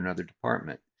can move to another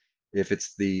department. If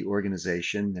it's the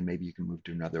organization, then maybe you can move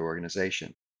to another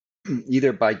organization,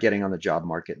 either by getting on the job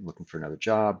market and looking for another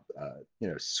job,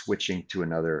 switching to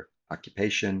another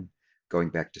occupation, going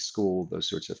back to school, those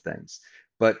sorts of things.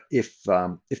 But if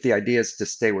the idea is to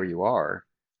stay where you are,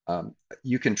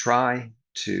 you can try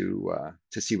to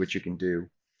see what you can do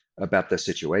about the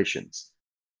situations.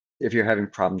 If you're having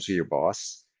problems with your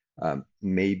boss,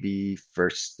 maybe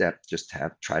first step, just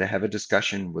try to have a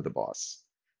discussion with the boss.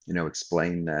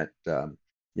 Explain that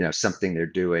something they're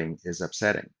doing is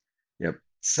upsetting.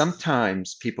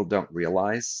 Sometimes people don't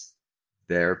realize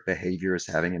their behavior is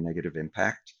having a negative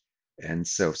impact, and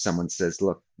so if someone says,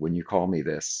 "Look, when you call me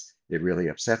this, it really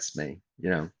upsets me,"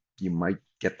 you might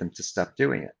get them to stop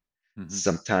doing it. Hmm.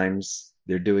 Sometimes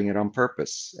they're doing it on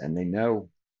purpose, and they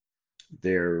know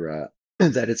they're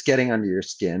that it's getting under your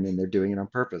skin, and they're doing it on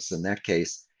purpose. In that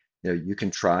case, you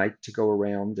can try to go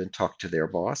around and talk to their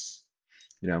boss.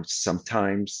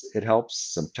 Sometimes it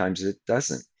helps, sometimes it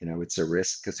doesn't. It's a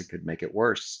risk because it could make it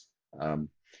worse. Um,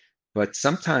 but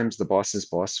sometimes the boss's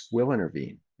boss will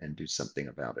intervene and do something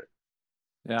about it.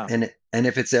 Yeah. And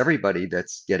if it's everybody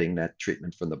that's getting that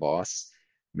treatment from the boss,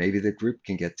 maybe the group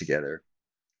can get together,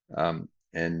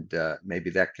 and maybe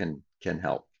that can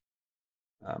help.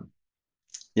 Um,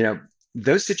 you know,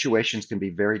 those situations can be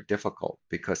very difficult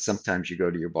because sometimes you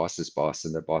go to your boss's boss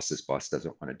and the boss's boss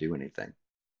doesn't want to do anything.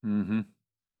 Hmm.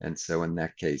 And so in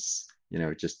that case,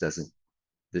 it just doesn't,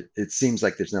 it seems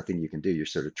like there's nothing you can do. You're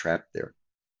sort of trapped there.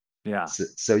 Yeah.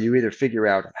 So you either figure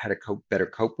out how to better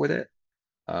cope with it,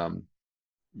 um,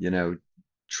 you know,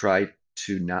 try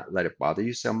to not let it bother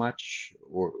you so much,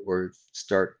 or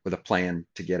start with a plan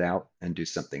to get out and do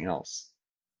something else.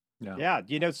 Yeah.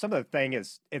 Yeah, some of the thing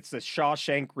is it's the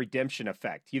Shawshank Redemption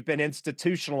effect. You've been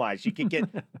institutionalized. You can get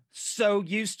so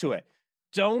used to it.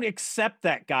 Don't accept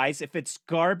that, guys. If it's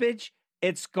garbage,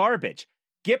 it's garbage.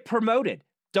 Get promoted.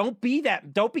 Don't be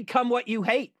that. Don't become what you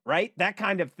hate, right? That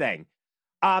kind of thing.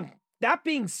 Um, that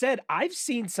being said, I've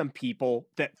seen some people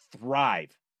that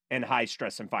thrive in high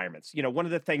stress environments. One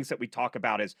of the things that we talk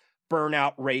about is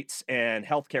burnout rates in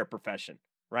healthcare profession,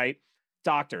 right?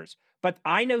 Doctors. But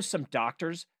I know some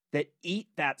doctors that eat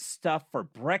that stuff for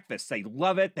breakfast. They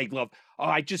love it. They love, oh,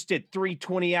 I just did 3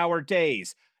 20-hour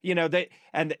days. They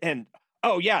and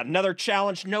oh yeah, another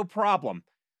challenge, no problem.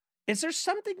 Is there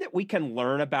something that we can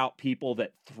learn about people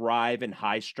that thrive in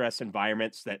high stress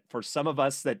environments that for some of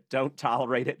us that don't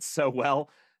tolerate it so well,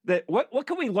 that what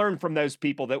can we learn from those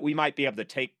people that we might be able to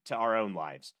take to our own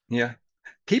lives? Yeah.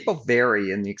 People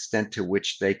vary in the extent to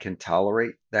which they can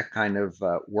tolerate that kind of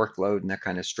workload and that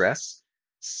kind of stress.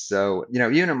 So,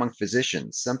 even among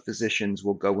physicians, some physicians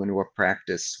will go into a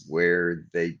practice where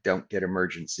they don't get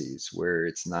emergencies, where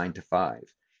it's 9 to 5.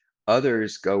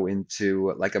 Others go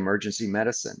into like emergency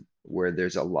medicine, where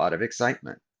there's a lot of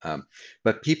excitement.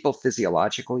 But people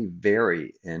physiologically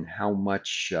vary in how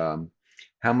much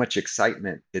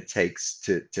excitement it takes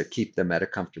to keep them at a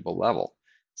comfortable level.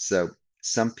 So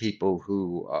some people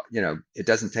who, it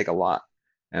doesn't take a lot.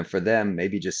 And for them,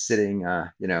 maybe just sitting,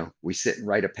 we sit and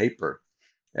write a paper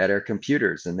at our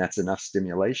computers, and that's enough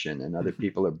stimulation. And other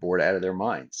people are bored out of their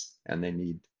minds, and they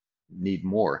need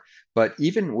more. But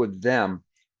even with them,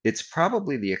 it's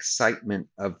probably the excitement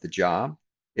of the job.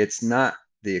 It's not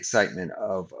the excitement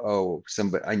of, oh,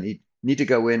 somebody I need to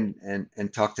go in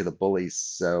and talk to the bullies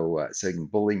so you can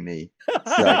bully me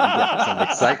so I can get some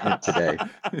excitement today.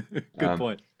 Good Um,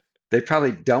 point. they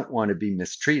probably don't want to be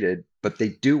mistreated, but they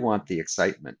do want the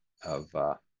excitement of,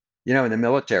 in the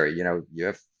military, you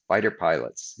have fighter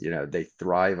pilots, they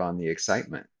thrive on the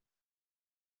excitement.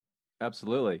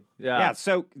 Absolutely. Yeah. Yeah,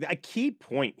 so a key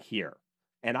point here,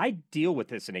 and I deal with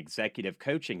this in executive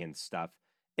coaching and stuff,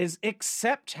 is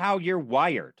accept how you're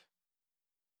wired.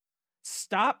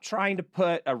 Stop trying to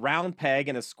put a round peg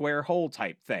in a square hole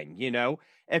type thing.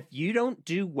 If you don't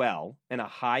do well in a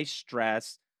high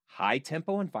stress, high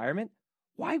tempo environment,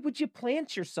 why would you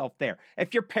plant yourself there?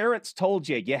 If your parents told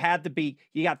you you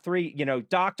got three,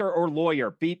 doctor or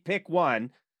lawyer, pick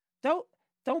one, don't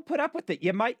don't put up with it.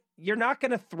 You're not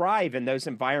going to thrive in those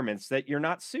environments that you're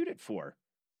not suited for.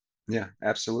 Yeah,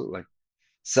 absolutely.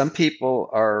 Some people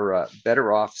are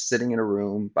better off sitting in a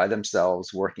room by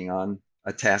themselves working on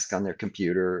a task on their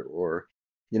computer, or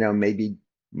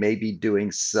maybe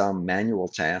doing some manual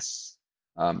tasks.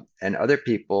 And other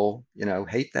people,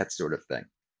 hate that sort of thing.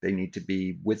 They need to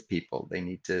be with people. There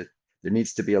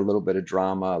needs to be a little bit of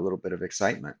drama, a little bit of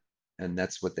excitement, and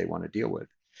that's what they want to deal with.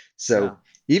 Yeah. So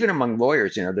even among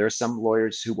lawyers, there are some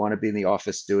lawyers who want to be in the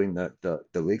office doing the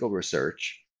legal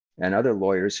research, and other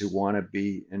lawyers who want to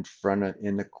be in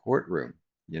the courtroom,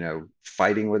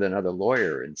 fighting with another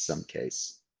lawyer in some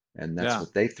case. And that's Yeah.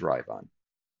 what they thrive on.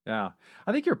 Yeah.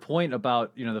 I think your point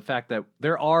about, the fact that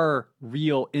there are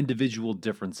real individual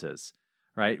differences,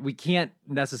 right? We can't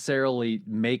necessarily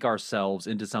make ourselves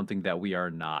into something that we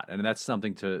are not. And that's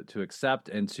something to accept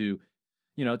and to,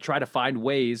 try to find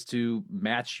ways to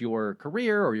match your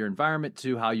career or your environment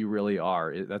to how you really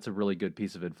are. That's a really good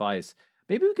piece of advice.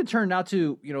 Maybe we can turn now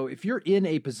to, if you're in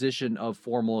a position of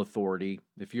formal authority,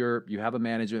 if you have a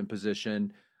management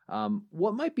position,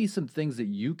 what might be some things that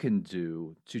you can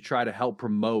do to try to help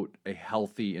promote a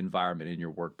healthy environment in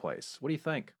your workplace? What do you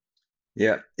think?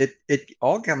 Yeah, it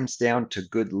all comes down to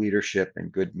good leadership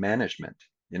and good management.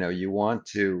 You want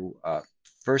to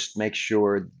first make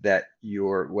sure that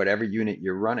your whatever unit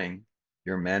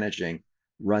you're managing,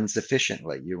 runs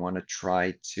efficiently. You want to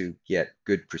try to get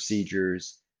good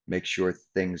procedures, make sure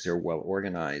things are well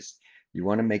organized. You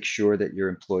want to make sure that your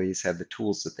employees have the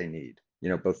tools that they need.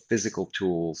 Both physical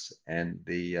tools and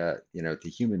the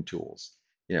human tools.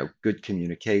 Good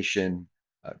communication,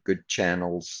 good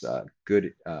channels,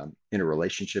 good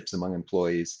interrelationships among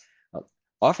employees. Uh,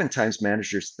 Oftentimes,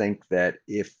 managers think that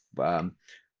if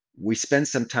we spend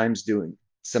some time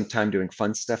doing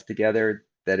fun stuff together,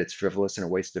 that it's frivolous and a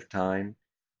waste of time.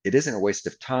 It isn't a waste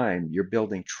of time. You're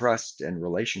building trust and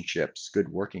relationships, good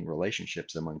working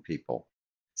relationships among people,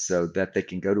 so that they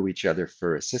can go to each other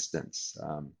for assistance.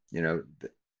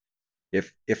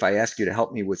 If I ask you to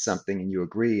help me with something and you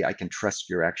agree, I can trust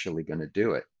you're actually going to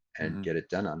do it and Hmm. get it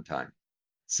done on time.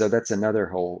 So that's another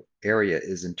whole area,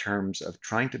 is in terms of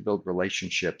trying to build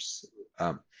relationships,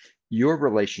 um, your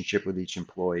relationship with each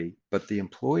employee, but the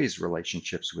employees'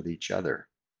 relationships with each other,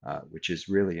 which is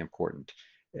really important.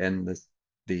 And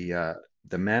the uh,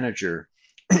 the manager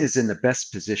is in the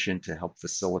best position to help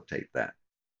facilitate that.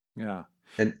 Yeah.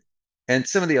 And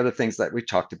some of the other things that we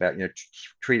talked about,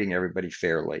 treating everybody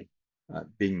fairly,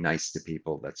 being nice to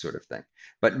people, that sort of thing.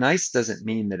 But nice doesn't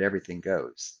mean that everything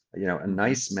goes. A Hmm.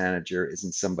 nice manager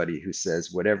isn't somebody who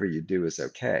says whatever you do is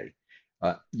okay.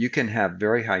 You can have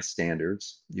very high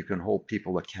standards. You can hold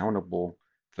people accountable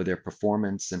for their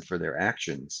performance and for their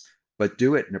actions, but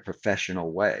do it in a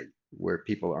professional way where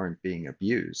people aren't being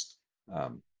abused.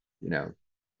 Um, you know,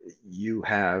 you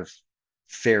have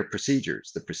fair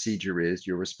procedures. The procedure is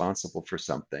you're responsible for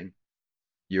something,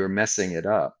 you're messing it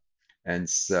up. And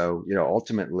so,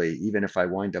 ultimately, even if I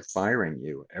wind up firing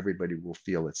you, everybody will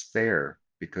feel it's fair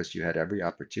because you had every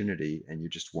opportunity and you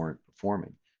just weren't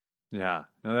performing. Yeah,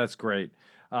 no, that's great.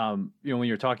 When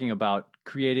you're talking about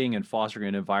creating and fostering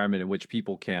an environment in which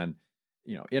people can,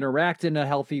 interact in a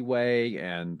healthy way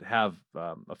and have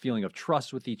a feeling of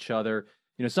trust with each other.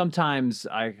 Sometimes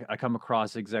I come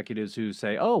across executives who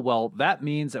say, "Oh, well, that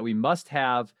means that we must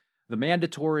have the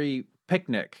mandatory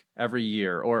picnic every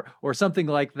year," or something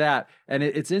like that. And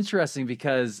it's interesting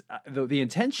because the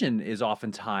intention is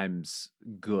oftentimes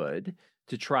good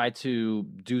to try to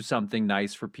do something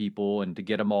nice for people and to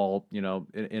get them all, in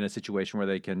a situation where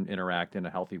they can interact in a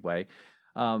healthy way.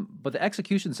 but the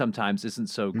execution sometimes isn't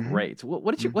so Hmm. great.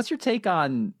 What's your take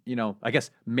on, I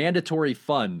guess mandatory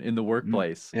fun in the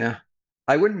workplace? Yeah.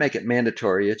 I wouldn't make it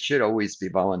mandatory. It should always be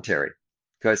voluntary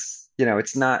because,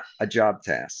 it's not a job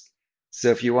task. So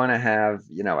if you want to have,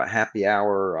 a happy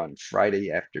hour on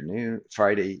Friday afternoon,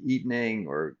 Friday evening,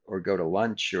 or go to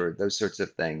lunch or those sorts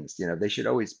of things, they should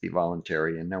always be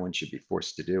voluntary and no one should be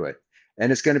forced to do it.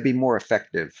 And it's going to be more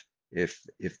effective if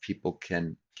people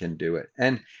can do it.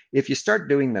 And if you start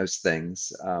doing those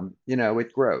things,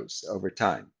 it grows over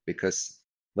time because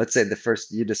let's say the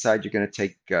first you decide you're going to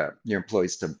take your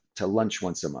employees to lunch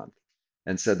once a month,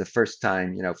 and so the first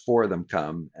time, four of them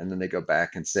come, and then they go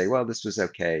back and say, well, this was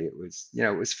okay, it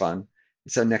was fun.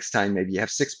 So next time maybe you have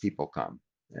six people come,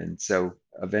 and so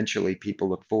eventually people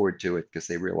look forward to it because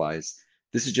they realize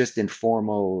this is just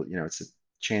informal, it's a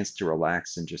chance to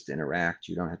relax and just interact.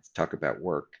 You don't have to talk about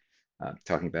work,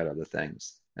 talking about other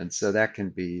things, and so that can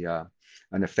be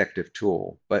an effective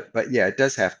tool. But yeah, it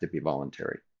does have to be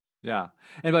voluntary. Yeah.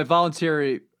 And by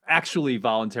voluntary, actually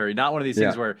voluntary, not one of these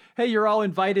things Yeah, where, hey, you're all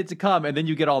invited to come, and then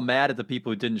you get all mad at the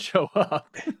people who didn't show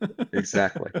up.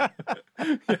 exactly.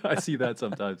 Yeah, I see that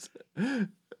sometimes.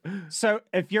 So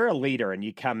if you're a leader and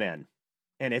you come in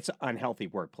and it's an unhealthy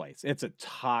workplace, it's a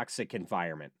toxic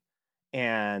environment.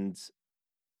 And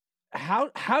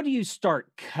how do you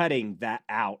start cutting that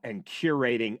out and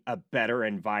curating a better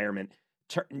environment?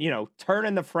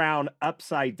 Turning the frown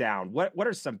upside down. What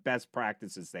are some best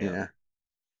practices there? Yeah.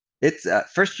 It's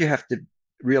first you have to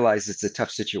realize it's a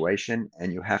tough situation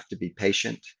and you have to be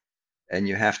patient and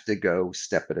you have to go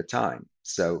step at a time.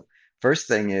 So first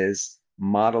thing is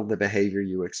model the behavior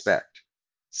you expect.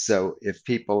 So if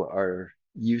people are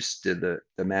used to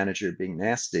the manager being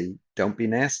nasty, don't be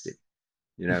nasty.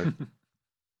 You know,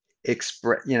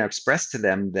 express to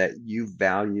them that you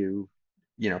value,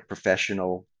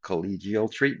 professional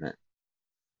collegial treatment.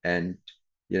 And,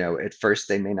 at first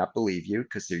they may not believe you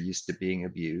because they're used to being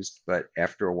abused, but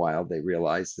after a while they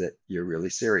realize that you're really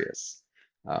serious.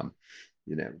 Um,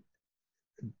 you know,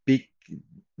 be,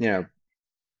 you know,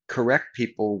 correct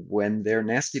people when they're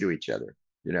nasty to each other.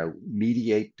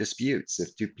 Mediate disputes.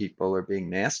 If two people are being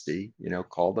nasty,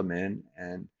 call them in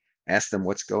and ask them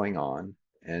what's going on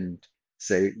and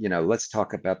say, let's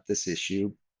talk about this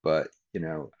issue, but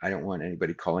I don't want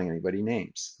anybody calling anybody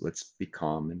names. Let's be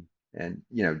calm and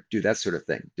do that sort of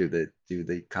thing. Do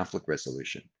the conflict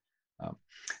resolution. Um,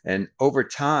 and over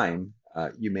time,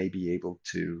 you may be able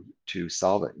to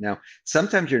solve it. Now,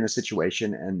 sometimes you're in a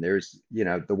situation and there's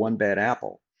the one bad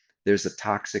apple. There's a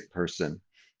toxic person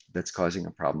that's causing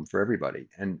a problem for everybody,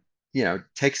 and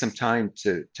take some time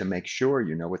to make sure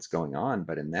you know what's going on.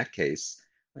 But in that case,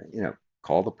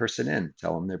 call the person in,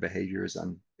 tell them their behavior is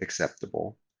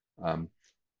unacceptable. Um,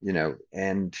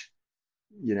 and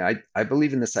I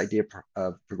believe in this idea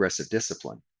of progressive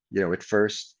discipline. At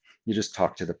first, you just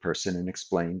talk to the person and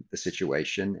explain the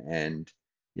situation. And,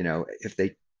 if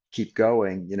they keep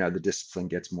going, the discipline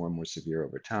gets more and more severe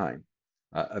over time.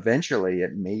 Eventually,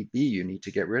 it may be you need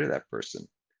to get rid of that person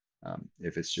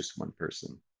if it's just one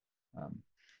person. Um,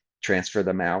 Transfer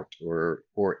them out, or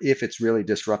if it's really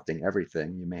disrupting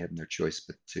everything, you may have no choice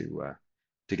but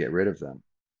to get rid of them.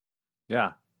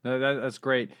 Yeah, that's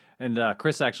great. And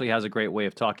Chris actually has a great way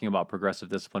of talking about progressive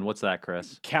discipline. What's that,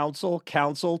 Chris? Council,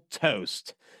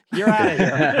 toast. You're out of here.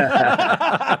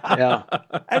 Yeah.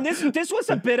 And this was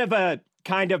a bit of a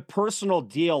kind of personal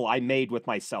deal I made with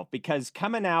myself because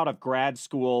coming out of grad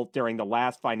school during the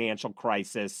last financial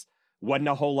crisis, wasn't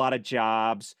a whole lot of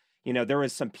jobs. There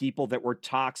was some people that were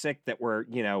toxic that were,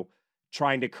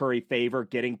 trying to curry favor,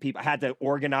 getting people. I had to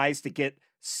organize to get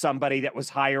somebody that was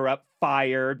higher up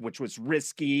fired, which was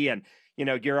risky. And,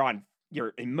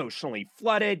 you're emotionally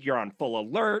flooded, you're on full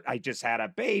alert. I just had a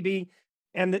baby.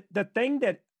 And the thing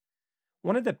that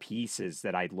one of the pieces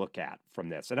that I look at from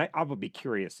this, and I would be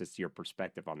curious as to your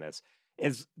perspective on this,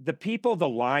 is the people, the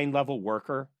line level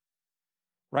worker,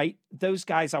 right? Those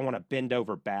guys I want to bend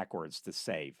over backwards to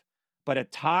save. But a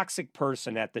toxic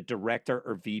person at the director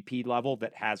or VP level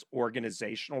that has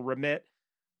organizational remit,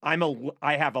 I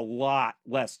have a lot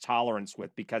less tolerance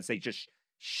with because they just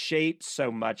shape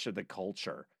so much of the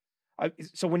culture.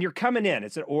 So when you're coming in,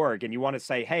 it's an org, and you want to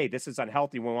say, "Hey, this is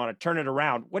unhealthy. We want to turn it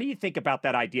around." What do you think about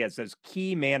that idea? As those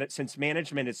since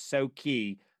management is so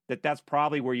key, that's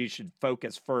probably where you should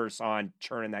focus first on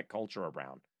turning that culture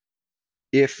around.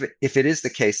 If it is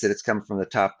the case that it's come from the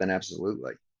top, then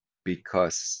absolutely,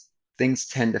 because things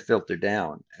tend to filter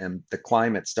down, and the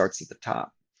climate starts at the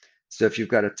top. So if you've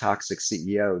got a toxic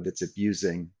CEO that's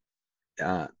abusing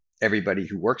uh, everybody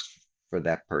who works for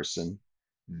that person,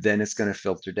 then it's going to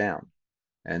filter down.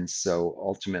 And so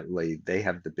ultimately, they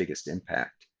have the biggest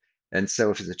impact. And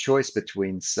so if it's a choice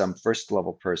between some first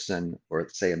level person or,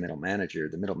 say, a middle manager,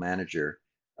 the middle manager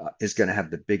is going to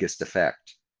have the biggest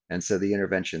effect. And so the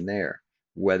intervention there,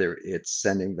 whether it's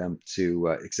sending them to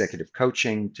executive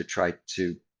coaching to try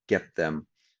to get them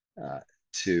uh,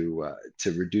 to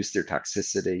reduce their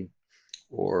toxicity,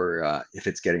 or if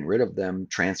it's getting rid of them,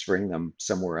 transferring them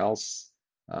somewhere else,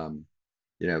 um,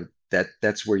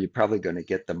 that's where you're probably going to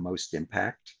get the most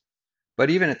impact. But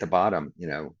even at the bottom,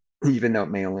 even though it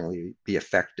may only be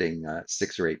affecting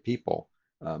 6 or 8 people,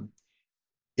 um,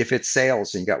 if it's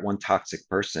sales and you got one toxic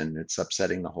person, it's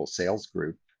upsetting the whole sales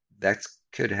group. That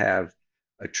could have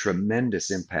a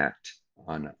tremendous impact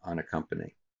on a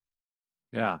company.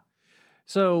 Yeah.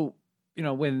 So,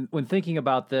 when thinking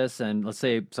about this, and let's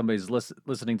say somebody's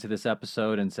listening to this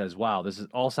episode and says, "Wow, this is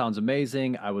all sounds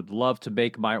amazing. I would love to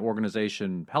make my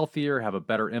organization healthier, have a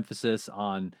better emphasis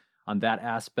on that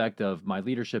aspect of my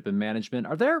leadership and management."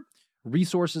 Are there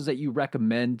resources that you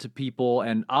recommend to people?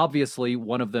 And obviously,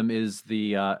 one of them is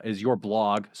the is your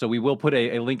blog. So we will put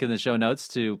a link in the show notes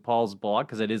to Paul's blog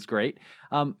because it is great.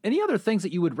 Any other things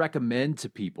that you would recommend to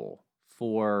people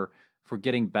for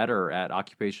getting better at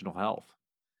occupational health?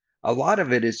 A lot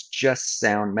of it is just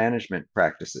sound management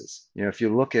practices. If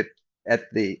you look at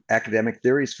the academic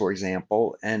theories, for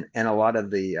example, and a lot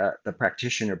of the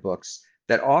practitioner books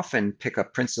that often pick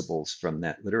up principles from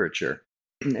that literature,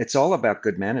 it's all about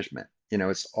good management.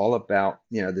 It's all about,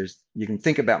 you can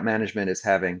think about management as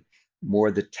having more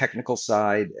the technical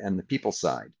side and the people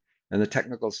side. And the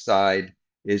technical side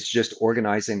is just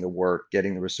organizing the work,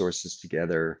 getting the resources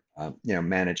together,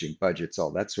 managing budgets,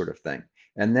 all that sort of thing.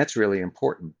 And that's really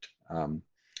important um,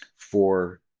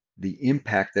 for the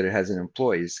impact that it has on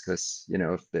employees. Because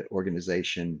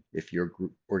if your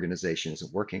group organization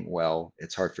isn't working well,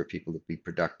 it's hard for people to be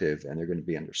productive, and they're going to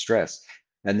be under stress.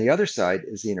 And the other side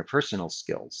is the interpersonal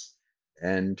skills.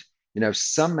 And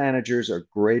some managers are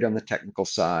great on the technical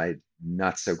side,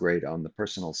 not so great on the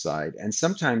personal side. And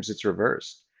sometimes it's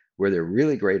reversed, where they're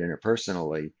really great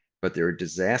interpersonally, but they're a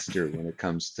disaster when it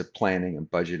comes to planning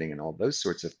and budgeting and all those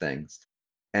sorts of things.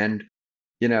 And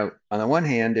on the one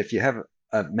hand, if you have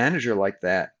a manager like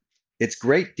that, it's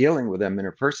great dealing with them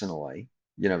interpersonally.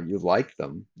 You like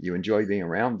them, you enjoy being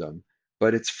around them,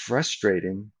 but it's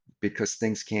frustrating because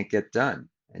things can't get done.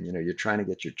 And you're trying to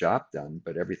get your job done,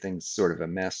 but everything's sort of a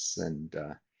mess, and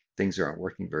things aren't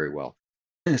working very well.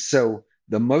 So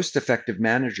the most effective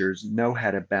managers know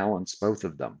how to balance both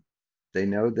of them. They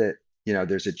know that,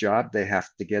 there's a job they have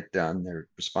to get done, they're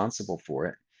responsible for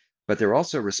it, but they're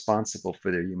also responsible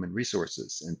for their human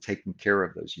resources and taking care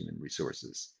of those human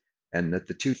resources. And that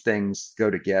the two things go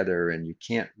together, and you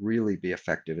can't really be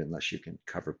effective unless you can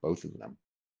cover both of them.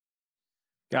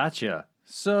 Gotcha.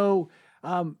 So,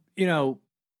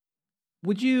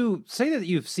 would you say that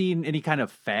you've seen any kind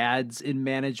of fads in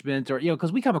management, or,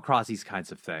 because we come across these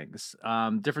kinds of things,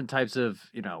 different types of,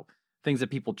 things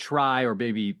that people try, or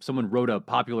maybe someone wrote a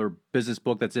popular business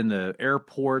book that's in the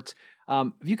airport.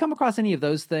 Have you come across any of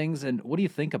those things, and what do you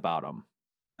think about them?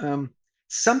 Um,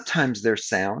 Sometimes they're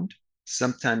sound.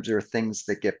 Sometimes there are things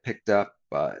that get picked up,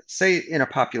 say in a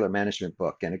popular management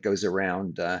book, and it goes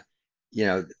around. A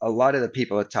lot of the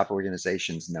people at top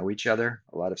organizations know each other.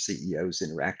 A lot of CEOs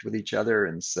interact with each other,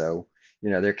 and so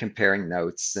they're comparing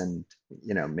notes, and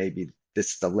maybe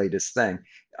this is the latest thing.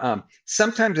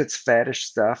 Sometimes it's faddish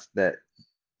stuff that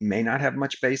may not have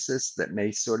much basis, that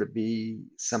may sort of be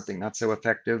something not so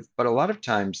effective. But a lot of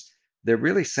times they're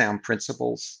really sound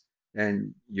principles,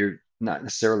 and you're not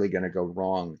necessarily going to go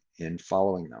wrong in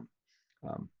following them.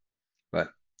 Um,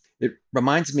 but it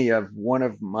reminds me of one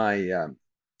of my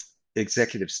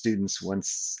executive students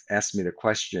once asked me the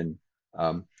question,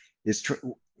 um, is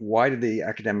why do the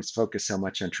academics focus so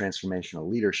much on transformational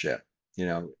leadership?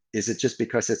 Is it just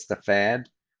because it's the fad,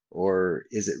 or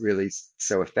is it really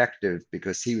so effective?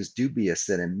 Because he was dubious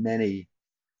that in many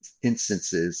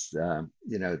instances,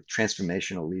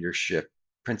 transformational leadership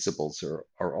principles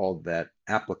are all that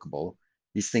applicable.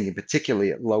 He's thinking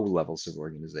particularly at low levels of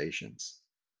organizations.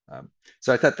 Um,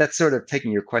 so I thought that's sort of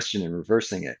taking your question and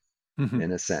reversing it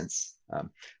in a sense.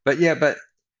 But yeah, but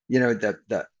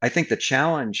the I think the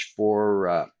challenge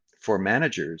for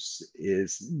managers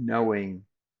is knowing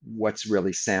what's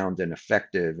really sound and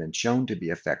effective and shown to be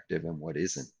effective and what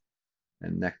isn't,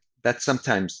 and that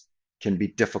sometimes can be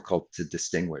difficult to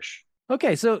distinguish.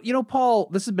 Okay, so Paul,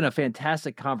 this has been a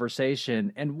fantastic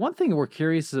conversation, and one thing we're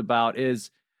curious about is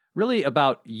really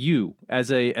about you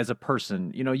as a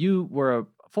person. You were a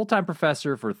full-time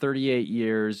professor for 38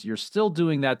 years. You're still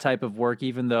doing that type of work,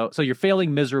 even though you're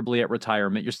failing miserably at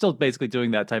retirement. You're still basically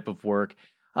doing that type of work.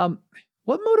 Um,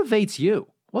 What motivates you?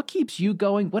 What keeps you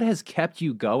going? What has kept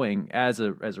you going as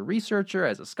a researcher,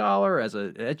 as a scholar, as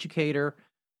an educator?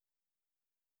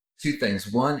 Two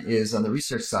things. One is on the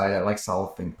research side, I like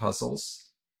solving puzzles.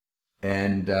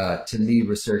 And to me,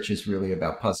 research is really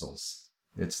about puzzles.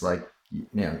 It's like,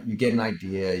 you get an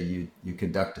idea, you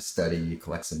conduct a study, you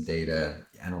collect some data,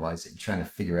 you analyze it, you're trying to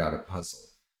figure out a puzzle.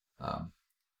 Um,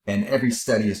 and every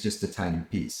study is just a tiny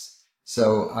piece.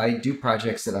 So I do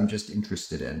projects that I'm just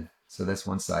interested in. So that's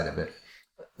one side of it.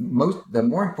 The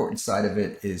more important side of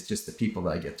it is just the people that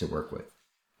I get to work with,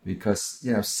 because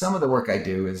some of the work I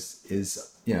do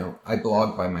is I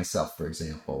blog by myself, for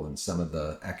example, and some of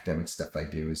the academic stuff I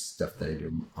do is stuff that I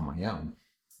do on my own,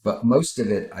 but most of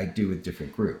it I do with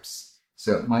different groups.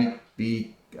 So it might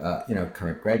be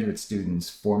current graduate students,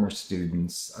 former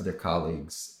students, other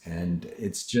colleagues, and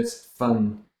it's just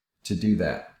fun to do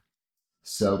that.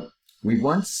 So we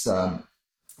once,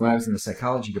 when I was in the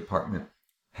psychology department,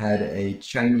 had a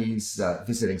Chinese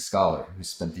visiting scholar who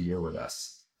spent the year with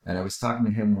us. And I was talking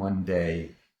to him one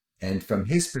day, and from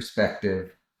his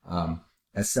perspective,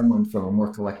 as someone from a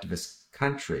more collectivist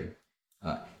country,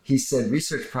 he said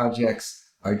research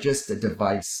projects are just a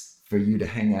device for you to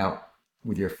hang out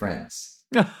with your friends.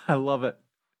 I love it.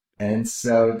 And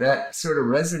so that sort of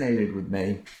resonated with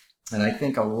me. And I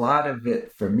think a lot of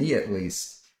it, for me at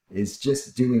least, is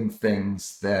just doing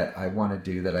things that I want to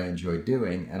do, that I enjoy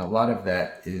doing. And a lot of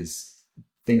that is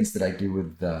things that I do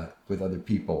with other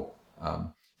people.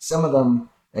 Some of them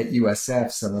at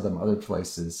USF, some of them other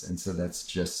places. And so that's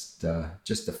just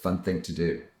a fun thing to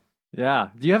do. Yeah.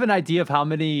 Do you have an idea of how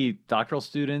many doctoral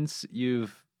students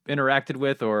you've interacted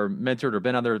with or mentored or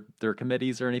been on their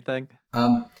committees or anything?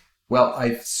 Well,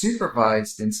 I've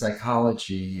supervised in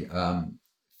psychology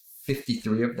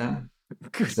 53 of them.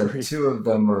 Good So grief. 2 of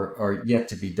them are yet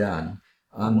to be done.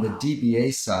 On the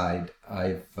DBA side,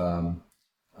 I'm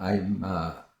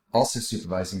also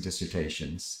supervising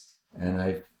dissertations, and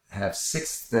I have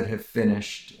 6 that have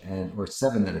finished, or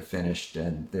 7 that have finished,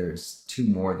 and there's 2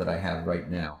 more that I have right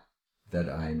now that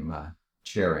I'm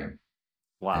chairing.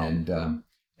 Wow.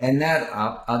 And that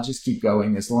I'll just keep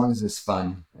going as long as it's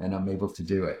fun and I'm able to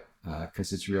do it,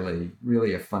 because it's really,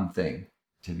 really a fun thing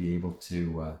to be able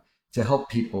to help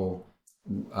people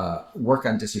work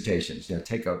on dissertations.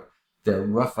 Take their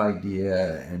rough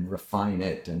idea and refine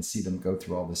it and see them go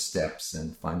through all the steps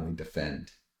and finally defend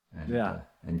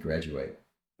and graduate.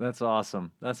 That's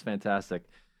awesome. That's fantastic.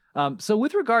 So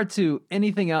with regard to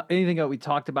anything that we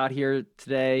talked about here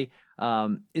today,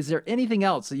 is there anything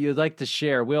else that you'd like to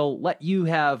share? We'll let you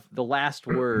have the last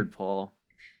word, Paul.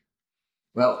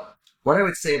 Well, what I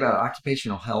would say about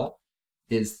occupational health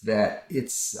is that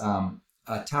it's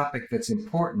a topic that's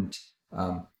important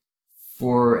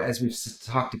for, as we've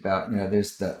talked about,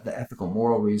 there's the ethical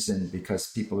moral reason,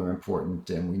 because people are important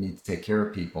and we need to take care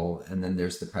of people. And then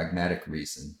there's the pragmatic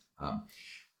reason.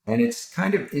 And it's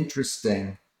kind of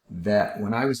interesting that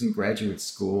when I was in graduate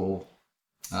school,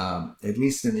 at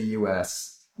least in the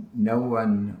US, no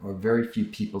one or very few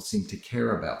people seemed to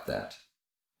care about that.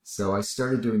 So I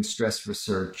started doing stress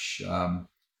research.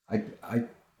 I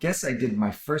guess I did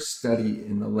my first study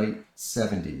in the late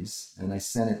 70s, and I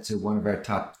sent it to one of our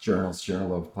top journals,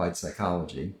 Journal of Applied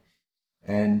Psychology.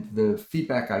 And the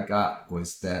feedback I got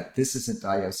was that this isn't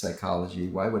IO psychology.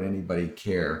 Why would anybody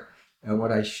care? And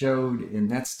what I showed in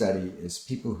that study is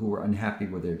people who were unhappy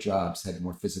with their jobs had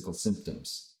more physical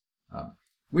symptoms,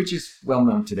 which is well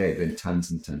known today. There have been tons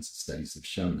and tons of studies have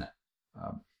shown that.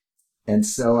 And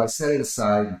so I set it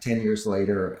aside, and 10 years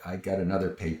later, I got another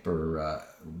paper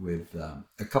with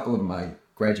a couple of my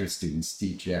graduate students,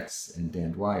 Steve Jex and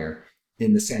Dan Dwyer,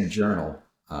 in the same journal.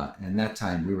 And that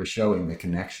time we were showing the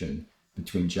connection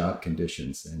between job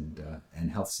conditions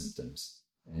and health symptoms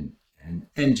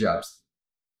and jobs,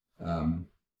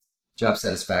 job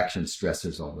satisfaction,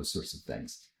 stressors, all those sorts of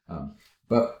things.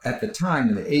 But at the time,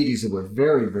 in the 80s, there were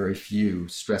very, very few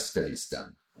stress studies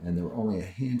done. And there were only a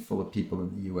handful of people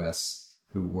in the US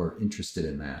who were interested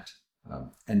in that.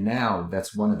 And now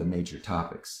that's one of the major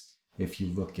topics. If you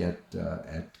look at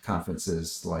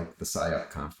conferences like the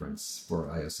SIOP conference for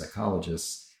IO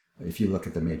psychologists, if you look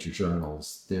at the major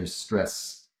journals, there's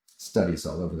stress studies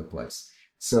all over the place.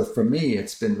 So for me,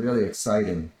 it's been really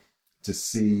exciting to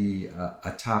see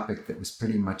a topic that was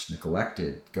pretty much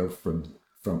neglected go from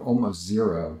almost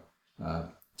zero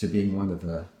to being one of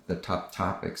the top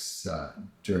topics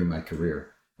during my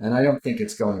career. And I don't think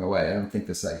it's going away. I don't think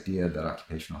this idea that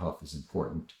occupational health is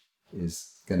important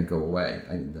is going to go away.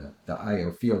 I mean, the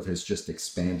IO field has just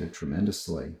expanded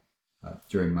tremendously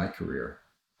during my career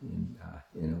in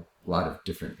a lot of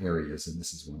different areas, and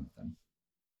this is one of them.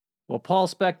 Well, Paul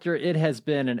Spector, it has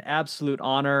been an absolute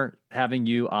honor having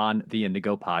you on the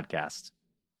Indigo Podcast.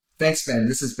 Thanks, Ben.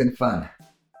 This has been fun.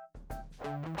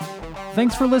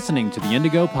 Thanks for listening to the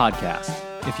Indigo Podcast.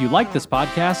 If you like this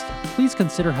podcast, please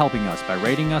consider helping us by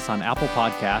rating us on Apple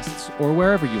Podcasts or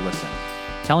wherever you listen,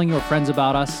 telling your friends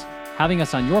about us, having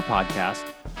us on your podcast,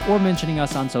 or mentioning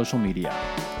us on social media.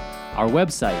 Our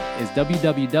website is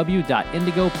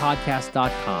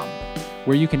www.indigopodcast.com,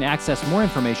 where you can access more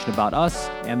information about us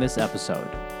and this episode.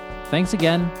 Thanks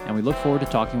again, and we look forward to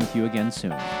talking with you again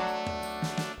soon.